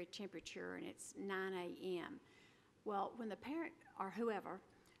 103 temperature and it's 9 a.m., well, when the parent or whoever,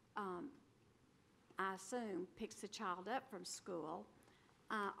 I assume, picks the child up from school,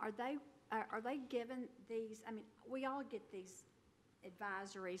 are they given these? I mean, we all get these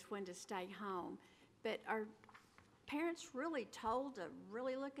advisories when to stay home, but are parents really told to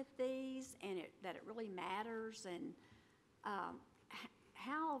really look at these and that it really matters? And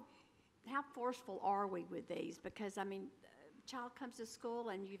how forceful are we with these? Because, I mean, a child comes to school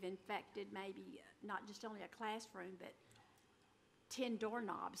and you've infected maybe not just only a classroom, but 10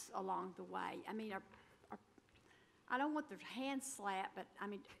 doorknobs along the way. I mean, I don't want their hand slapped, but, I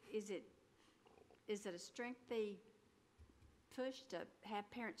mean, is it a strengthy push to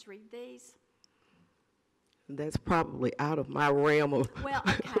have parents read these? That's probably out of my realm of. Well,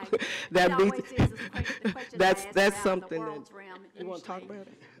 okay. that it be, always is the question that's something that realm, you want to talk about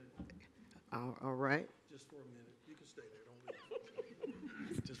it. All right. Just for a minute. You can stay there. Don't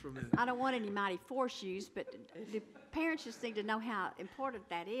leave. Just for a minute. I don't want any mighty force use, but the parents just need to know how important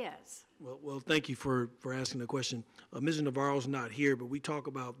that is. Well, thank you for asking the question. Mrs. Navarro's not here, but we talk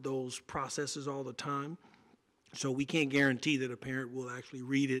about those processes all the time. So we can't guarantee that a parent will actually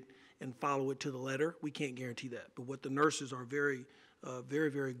read it and follow it to the letter. We can't guarantee that. But what the nurses are very,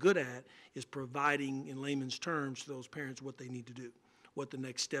 very good at is providing, in layman's terms, to those parents what they need to do, what the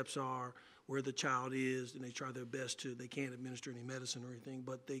next steps are, where the child is, and they try their best to. They can't administer any medicine or anything,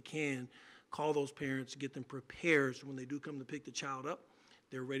 but they can call those parents, get them prepared so when they do come to pick the child up,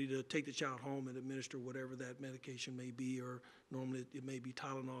 they're ready to take the child home and administer whatever that medication may be, or normally it may be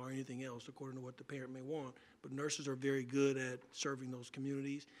Tylenol or anything else according to what the parent may want. But nurses are very good at serving those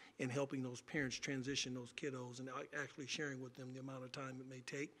communities and helping those parents transition those kiddos and actually sharing with them the amount of time it may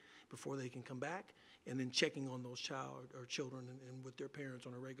take before they can come back, and then checking on those children and with their parents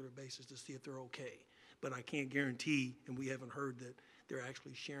on a regular basis to see if they're okay. But I can't guarantee, and we haven't heard that they're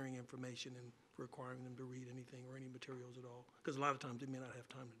actually sharing information and requiring them to read anything or any materials at all, because a lot of times they may not have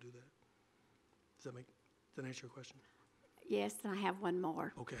time to do that. Does that answer your question? Yes, and I have one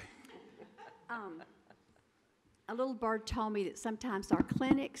more. Okay. A little bird told me that sometimes our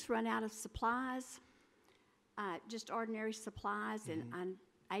clinics run out of supplies, just ordinary supplies, and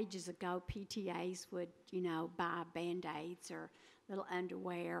ages ago, PTAs would, buy Band-Aids or little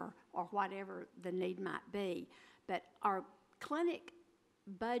underwear or whatever the need might be. But our clinic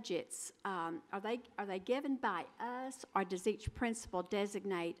budgets, are they given by us, or does each principal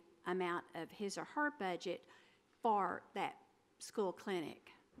designate amount of his or her budget for that school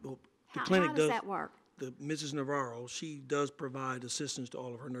clinic? Well, How does that work? Mrs. Navarro, she does provide assistance to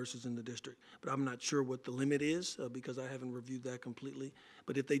all of her nurses in the district, but I'm not sure what the limit is because I haven't reviewed that completely.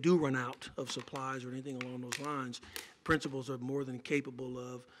 But if they do run out of supplies or anything along those lines, principals are more than capable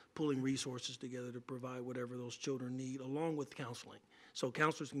of pulling resources together to provide whatever those children need, along with counseling. So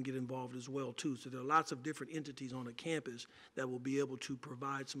counselors can get involved as well, too. So there are lots of different entities on a campus that will be able to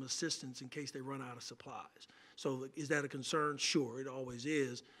provide some assistance in case they run out of supplies. So is that a concern? Sure, it always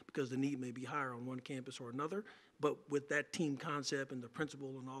is, because the need may be higher on one campus or another, But with that team concept and the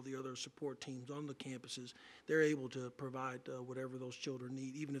principal and all the other support teams on the campuses, they're able to provide whatever those children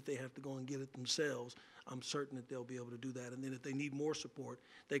need, even if they have to go and get it themselves. I'm certain that they'll be able to do that. And then if they need more support,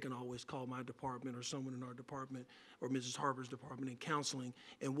 they can always call my department or someone in our department or Mrs. Harper's department in counseling,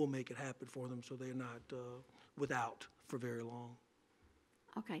 and we'll make it happen for them so they're not without for very long.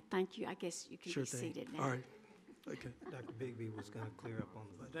 Okay, thank you. I guess you can Sure be thing. seated now. All right. Okay. Dr. Bigby was going to clear up on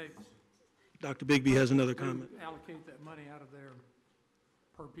the budget. Dr. Bigby has another comment. We allocate that money out of their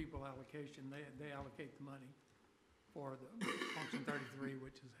per pupil allocation. They allocate the money for the function 33,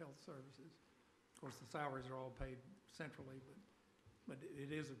 which is health services. Of course, the salaries are all paid centrally, but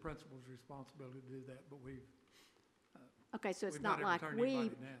it is the principal's responsibility to do that. But we've Okay, so it's we've not like ever turned anybody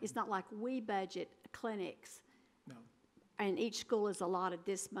down. it's not like we budget clinics. No. And each school is allotted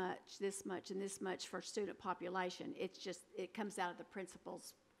this much, and this much for student population. It's just, it comes out of the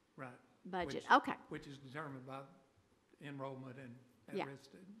principal's Right. budget. Which- Okay. Which is determined by enrollment and Yeah. at-risk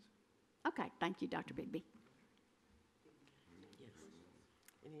students. Okay, thank you, Dr. Bigby. Yes.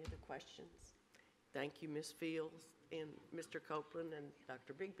 Any other questions? Thank you, Ms. Fields and Mr. Copeland and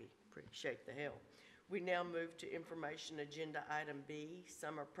Dr. Bigby. Appreciate the help. We now move to information agenda item B,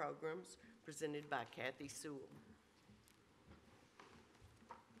 summer programs, presented by Kathy Sewell.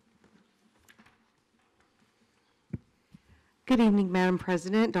 Good evening, Madam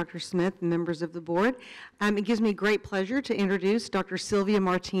President, Dr. Smith, and members of the board. It gives me great pleasure to introduce Dr. Sylvia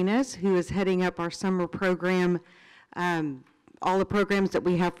Martinez, who is heading up our summer program, all the programs that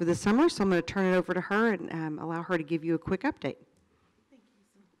we have for the summer. So I'm going to turn it over to her and allow her to give you a quick update.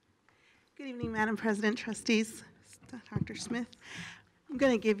 Good evening, Madam President, trustees, Dr. Smith. I'm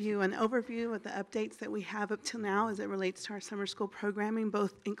going to give you an overview of the updates that we have up till now as it relates to our summer school programming,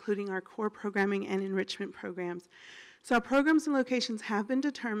 both including our core programming and enrichment programs. So our programs and locations have been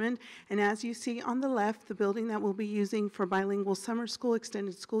determined, and as you see on the left, the building that we'll be using for bilingual summer school,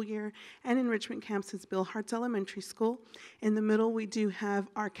 extended school year, and enrichment camps is Bill Hartz Elementary School. In the middle, we do have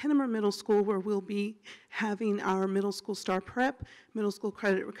our Kennemer Middle School, where we'll be having our middle school star prep, middle school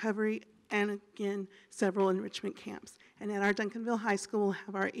credit recovery, and again, several enrichment camps. And at our Duncanville High School, we'll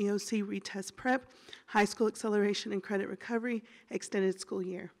have our EOC retest prep, high school acceleration and credit recovery, extended school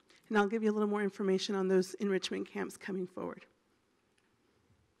year. And I'll give you a little more information on those enrichment camps coming forward.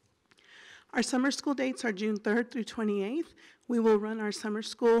 Our summer school dates are June 3rd through 28th. We will run our summer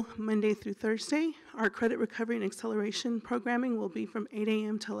school Monday through Thursday. Our credit recovery and acceleration programming will be from 8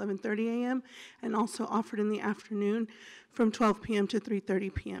 a.m. to 11:30 a.m. and also offered in the afternoon from 12 p.m. to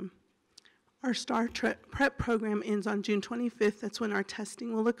 3:30 p.m. Our STAR prep program ends on June 25th. That's when our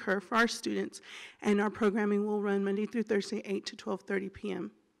testing will occur for our students, and our programming will run Monday through Thursday, 8 to 12:30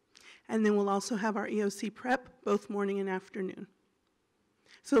 p.m. And then we'll also have our EOC prep both morning and afternoon.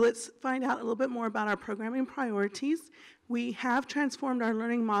 So let's find out a little bit more about our programming priorities. We have transformed our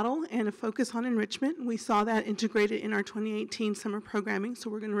learning model and a focus on enrichment. We saw that integrated in our 2018 summer programming, so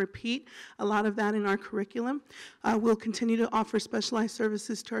we're going to repeat a lot of that in our curriculum. We'll continue to offer specialized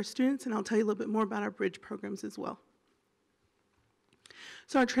services to our students, and I'll tell you a little bit more about our bridge programs as well.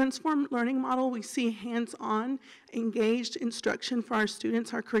 So our transformed learning model, we see hands-on, engaged instruction for our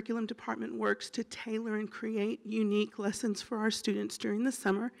students. Our curriculum department works to tailor and create unique lessons for our students during the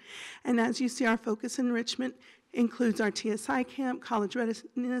summer. And as you see, our focus enrichment includes our TSI camp, College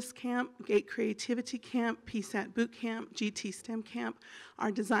Readiness Camp, GATE Creativity Camp, PSAT Boot Camp, GT STEM Camp,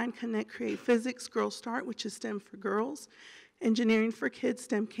 our Design Connect Create Physics, Girls Start, which is STEM for girls, Engineering for Kids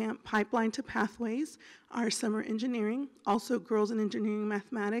STEM Camp, Pipeline to Pathways, our summer engineering, also Girls in Engineering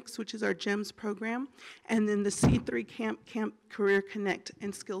Mathematics, which is our GEMS program, and then the C3 Camp, Camp Career Connect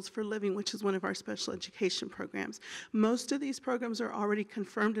and Skills for Living, which is one of our special education programs. Most of these programs are already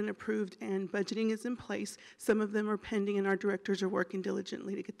confirmed and approved, and budgeting is in place. Some of them are pending, and our directors are working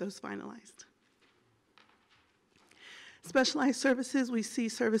diligently to get those finalized. Specialized services, we see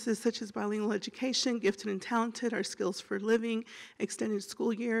services such as bilingual education, gifted and talented, our skills for living, extended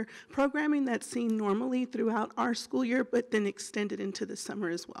school year, programming that's seen normally throughout our school year, but then extended into the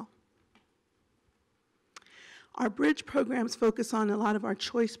summer as well. Our bridge programs focus on a lot of our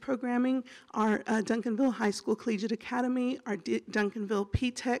choice programming, our Duncanville High School Collegiate Academy, our Duncanville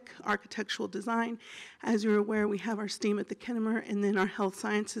P-Tech, architectural design. As you're aware, we have our STEAM at the Kennemer, and then our health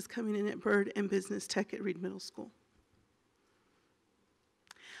sciences coming in at Byrd and business tech at Reed Middle School.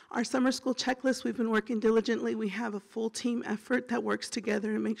 Our summer school checklist, we've been working diligently. We have a full team effort that works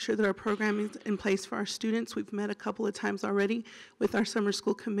together to make sure that our programming is in place for our students. We've met a couple of times already with our summer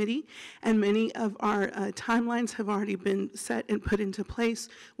school committee, and many of our timelines have already been set and put into place.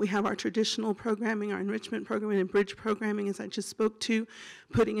 We have our traditional programming, our enrichment programming, and bridge programming, as I just spoke to,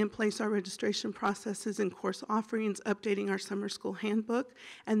 putting in place our registration processes and course offerings, updating our summer school handbook,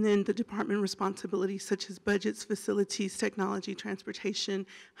 and then the department responsibilities such as budgets, facilities, technology, transportation,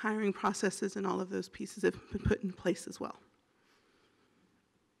 hiring processes, and all of those pieces have been put in place as well.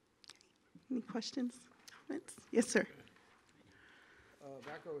 Any questions, comments? Yes, sir.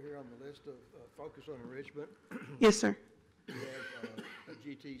 Back over here on the list of focus on enrichment. Yes, sir. We have a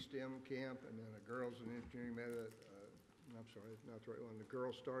GT STEM camp and then a girls and engineering I'm sorry, not the right one, the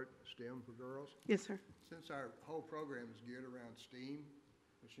Girls Start STEM for girls. Yes, sir. Since our whole program is geared around STEAM,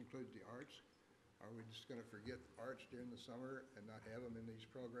 which includes the arts, are we just going to forget arts during the summer and not have them in these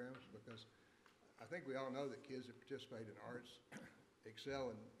programs? Because I think we all know that kids that participate in arts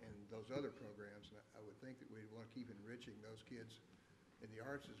excel in those other programs, and I would think that we'd want to keep enriching those kids in the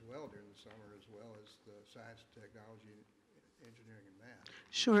arts as well during the summer, as well as the science, technology, engineering, and math.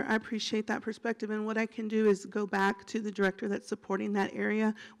 Sure, I appreciate that perspective, and what I can do is go back to the director that's supporting that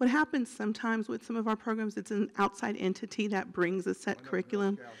area. What happens sometimes with some of our programs, it's an outside entity that brings a set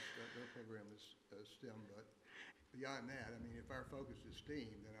curriculum. Girl Scouts, their program is STEM, but beyond that, I mean, if our focus is STEAM,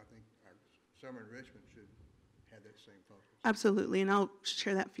 then I think our summer enrichment should have that same focus. Absolutely, and I'll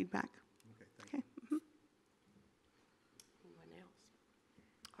share that feedback. Okay, thank you. Anyone else?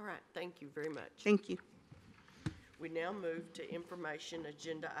 All right, thank you very much. Thank you. We now move to information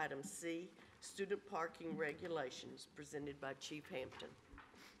agenda item C, student parking regulations, presented by Chief Hampton.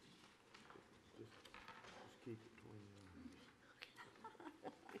 Just keep it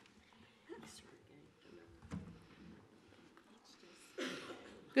between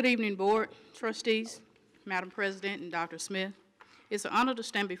Good evening, Board, Trustees, Madam President, and Dr. Smith. It's an honor to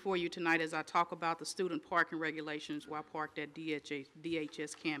stand before you tonight as I talk about the student parking regulations while parked at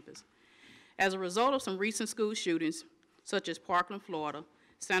DHS campus. As a result of some recent school shootings, such as Parkland, Florida,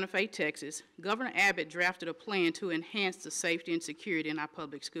 Santa Fe, Texas, Governor Abbott drafted a plan to enhance the safety and security in our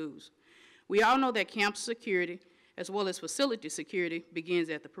public schools. We all know that campus security, as well as facility security, begins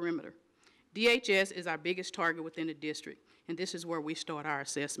at the perimeter. DHS is our biggest target within the district, and this is where we start our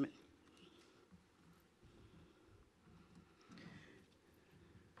assessment.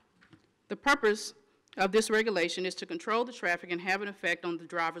 The purpose of this regulation is to control the traffic and have an effect on the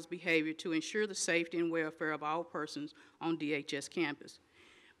driver's behavior to ensure the safety and welfare of all persons on DHS campus.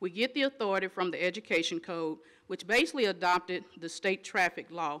 We get the authority from the Education Code, which basically adopted the state traffic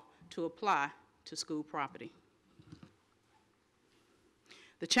law to apply to school property.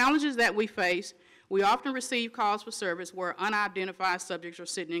 The challenges that we face, we often receive calls for service where unidentified subjects are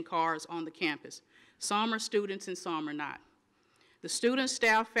sitting in cars on the campus. Some are students and some are not. The students,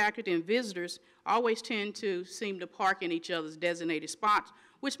 staff, faculty, and visitors always tend to seem to park in each other's designated spots,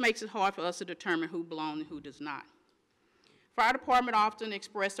 which makes it hard for us to determine who belongs and who does not. Fire department often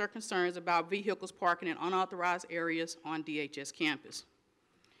express their concerns about vehicles parking in unauthorized areas on DHS campus.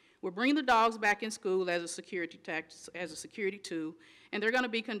 We're bringing the dogs back in school as a security tool, and they're going to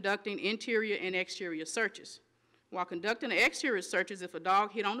be conducting interior and exterior searches. While conducting the exterior searches, if a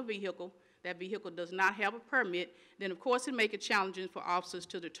dog hit on the vehicle, that vehicle does not have a permit, then of course it makes it challenging for officers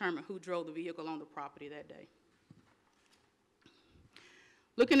to determine who drove the vehicle on the property that day.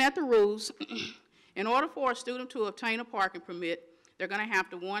 Looking at the rules, in order for a student to obtain a parking permit, they're going to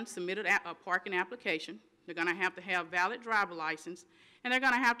have to, one, submit a parking application, they're going to have valid driver license, and they're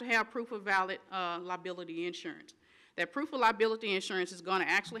going to have proof of valid liability insurance. That proof of liability insurance is going to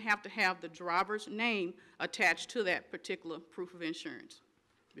actually have the driver's name attached to that particular proof of insurance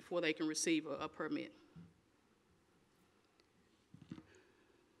before they can receive a permit.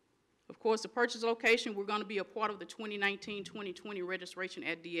 Of course, the purchase location, we're going to be a part of the 2019-2020 registration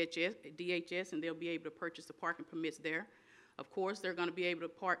at DHS, and they'll be able to purchase the parking permits there. Of course, they're going to be able to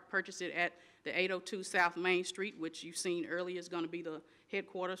purchase it at the 802 South Main Street, which you've seen earlier is going to be the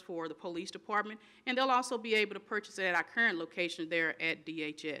headquarters for the police department, and they'll also be able to purchase it at our current location there at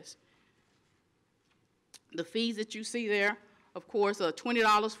DHS. The fees that you see there, of course,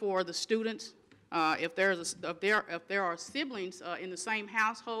 $20 for the students. If there are siblings in the same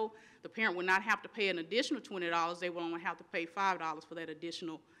household, the parent will not have to pay an additional $20. They will only have to pay $5 for that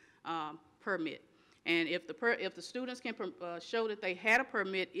additional permit. And if the students can show that they had a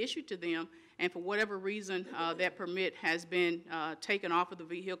permit issued to them, and for whatever reason that permit has been taken off of the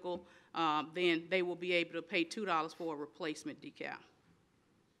vehicle, then they will be able to pay $2 for a replacement decal.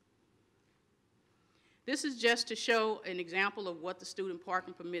 This is just to show an example of what the student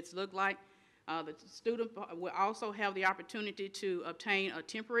parking permits look like. The student will also have the opportunity to obtain a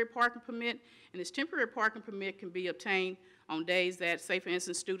temporary parking permit, and this temporary parking permit can be obtained on days that, say for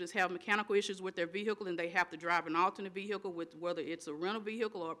instance, students have mechanical issues with their vehicle and they have to drive an alternate vehicle, with whether it's a rental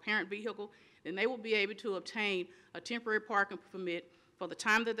vehicle or a parent vehicle, then they will be able to obtain a temporary parking permit for the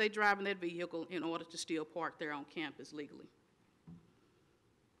time that they drive in that vehicle in order to still park there on campus legally.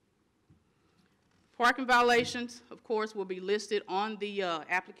 Parking violations, of course, will be listed on the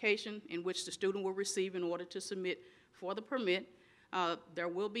application in which the student will receive in order to submit for the permit. There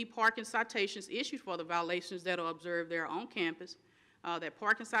will be parking citations issued for the violations that are observed there on campus. That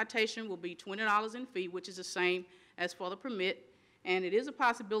parking citation will be $20 in fee, which is the same as for the permit. And it is a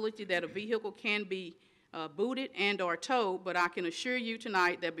possibility that a vehicle can be booted and or towed, but I can assure you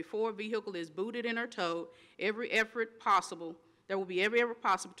tonight that before a vehicle is booted and or towed, there will be every effort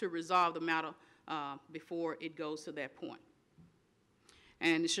possible to resolve the matter before it goes to that point.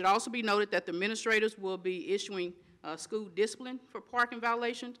 And it should also be noted that the administrators will be issuing school discipline for parking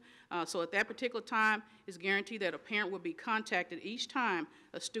violations. So at that particular time, it's guaranteed that a parent will be contacted each time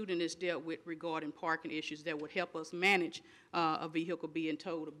a student is dealt with regarding parking issues that would help us manage a vehicle being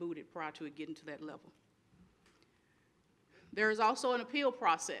towed or booted prior to it getting to that level. There is also an appeal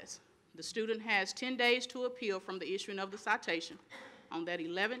process. The student has 10 days to appeal from the issuing of the citation. On that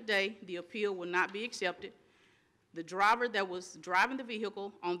 11th day, the appeal will not be accepted. The driver that was driving the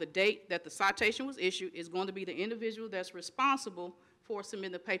vehicle on the date that the citation was issued is going to be the individual that's responsible for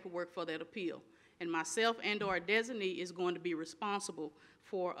submitting the paperwork for that appeal. And myself and or a designee is going to be responsible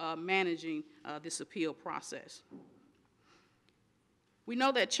for managing this appeal process. We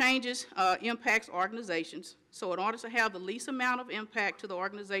know that changes impacts organizations. So in order to have the least amount of impact to the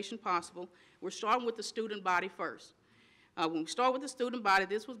organization possible, we're starting with the student body first. When we start with the student body,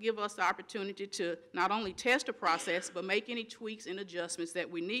 this will give us the opportunity to not only test the process, but make any tweaks and adjustments that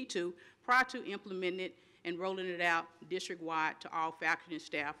we need to prior to implementing it and rolling it out district-wide to all faculty and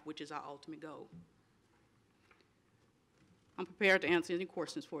staff, which is our ultimate goal. I'm prepared to answer any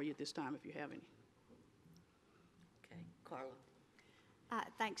questions for you at this time if you have any. Okay, Carla.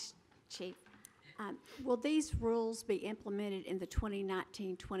 Thanks, Chief. Will these rules be implemented in the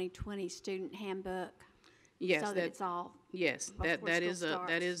 2019-2020 student handbook? Yes, so that it's all yes, before that is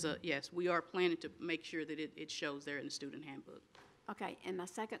starts? yes. We are planning to make sure that it shows there in the student handbook. Okay, and my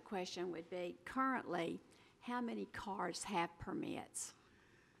second question would be, currently, how many cars have permits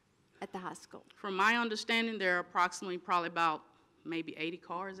at the high school? From my understanding, there are approximately probably about maybe 80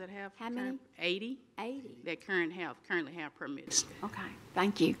 cars that have. How many? 80. 80. That currently have permits. Okay,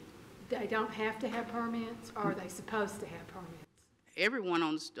 thank you. They don't have to have permits, or are they supposed to have permits? Everyone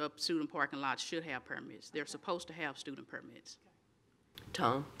on the student parking lot should have permits. They're supposed to have student permits.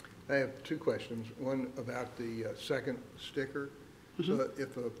 Tom? I have two questions. One about the second sticker. So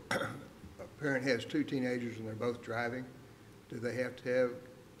if a parent has two teenagers and they're both driving, do they have to have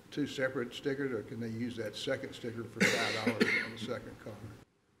two separate stickers, or can they use that second sticker for $5 on the second car?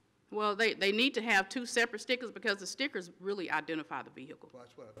 Well, they need to have two separate stickers because the stickers really identify the vehicle. Well,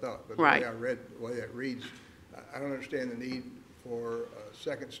 that's what I thought. But right. the way that reads, I don't understand the need for a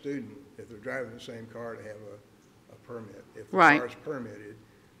second student, if they're driving the same car, to have a permit. If the car is permitted,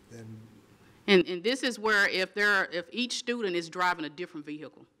 then... And this is where if each student is driving a different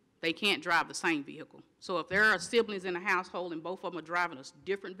vehicle, they can't drive the same vehicle. So if there are siblings in a household and both of them are driving a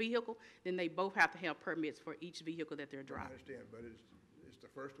different vehicle, then they both have to have permits for each vehicle that they're driving. I understand, but is the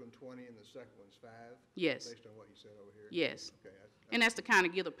first one 20 and the second one's 5? Yes. Based on what you said over here? Yes. Okay. And that's to kind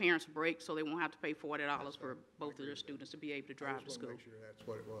of give the parents a break so they won't have to pay $40 for both of their students to be able to drive to school. I just want to make sure that's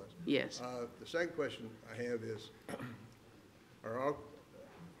what it was. Yes. The second question I have is, are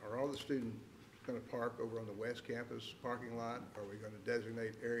all the students going to park over on the West Campus parking lot? Are we going to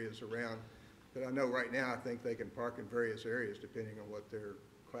designate areas around? But I know right now I think they can park in various areas depending on what their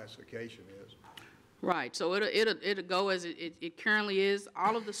classification is. Right, so it'll go as it currently is.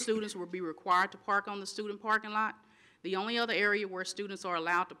 All of the students will be required to park on the student parking lot. The only other area where students are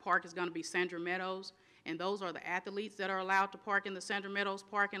allowed to park is going to be Sandra Meadows, and those are the athletes that are allowed to park in the Sandra Meadows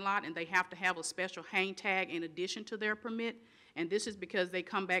parking lot, and they have to have a special hang tag in addition to their permit. And this is because they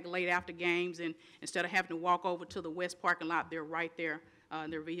come back late after games, and instead of having to walk over to the west parking lot, they're right there,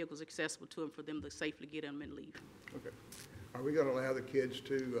 and their vehicle's accessible to them for them to safely get in and leave. Okay. Are we going to allow the kids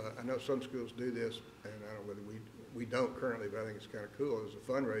to, I know some schools do this, and I don't know whether we don't currently, but I think it's kind of cool as a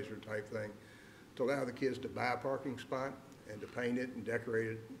fundraiser type thing, to allow the kids to buy a parking spot and to paint it and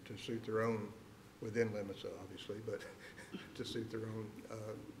decorate it to suit their own, within limits obviously, but to suit their own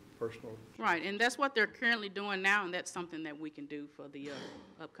personal. Right, and that's what they're currently doing now, and that's something that we can do for the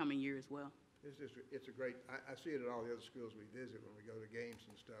upcoming year as well. It's a great, I see it at all the other schools we visit when we go to games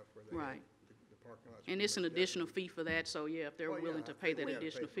and stuff where they Right. have the parking lots. And it's an additional fee for that, so yeah, if they're Oh, yeah, willing to I pay think that we gotta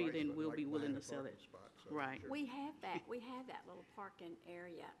additional pay fee, twice then for, we'll like, be willing buying to a sell parking it. spot, so, Right. sure. We have that little parking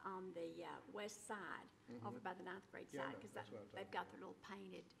area on the west side, over by the ninth grade Yeah, I side, know. because That's what I'm they've got their little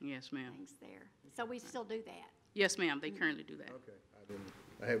painted Yes, ma'am. things there. So we still do that. Yes, ma'am, they currently do that. Okay,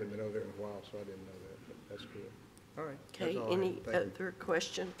 I haven't been over there in a while, so I didn't know that, but that's good. All right. Okay, that's all I have. any Thank you. other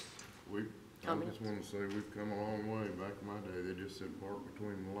questions? I Comments? just want to say, we've come a long way. Back in my day, they just said park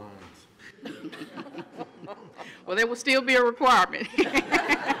between the lines. Well, there will still be a requirement.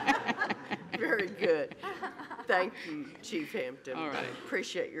 Very good. Thank you, Chief Hampton. All right.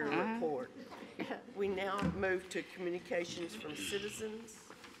 Appreciate your Uh-huh. report. We now move to communications from citizens,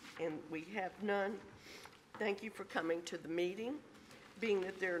 and we have none. Thank you for coming to the meeting. Being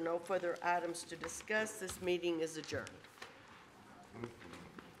that there are no further items to discuss, this meeting is adjourned.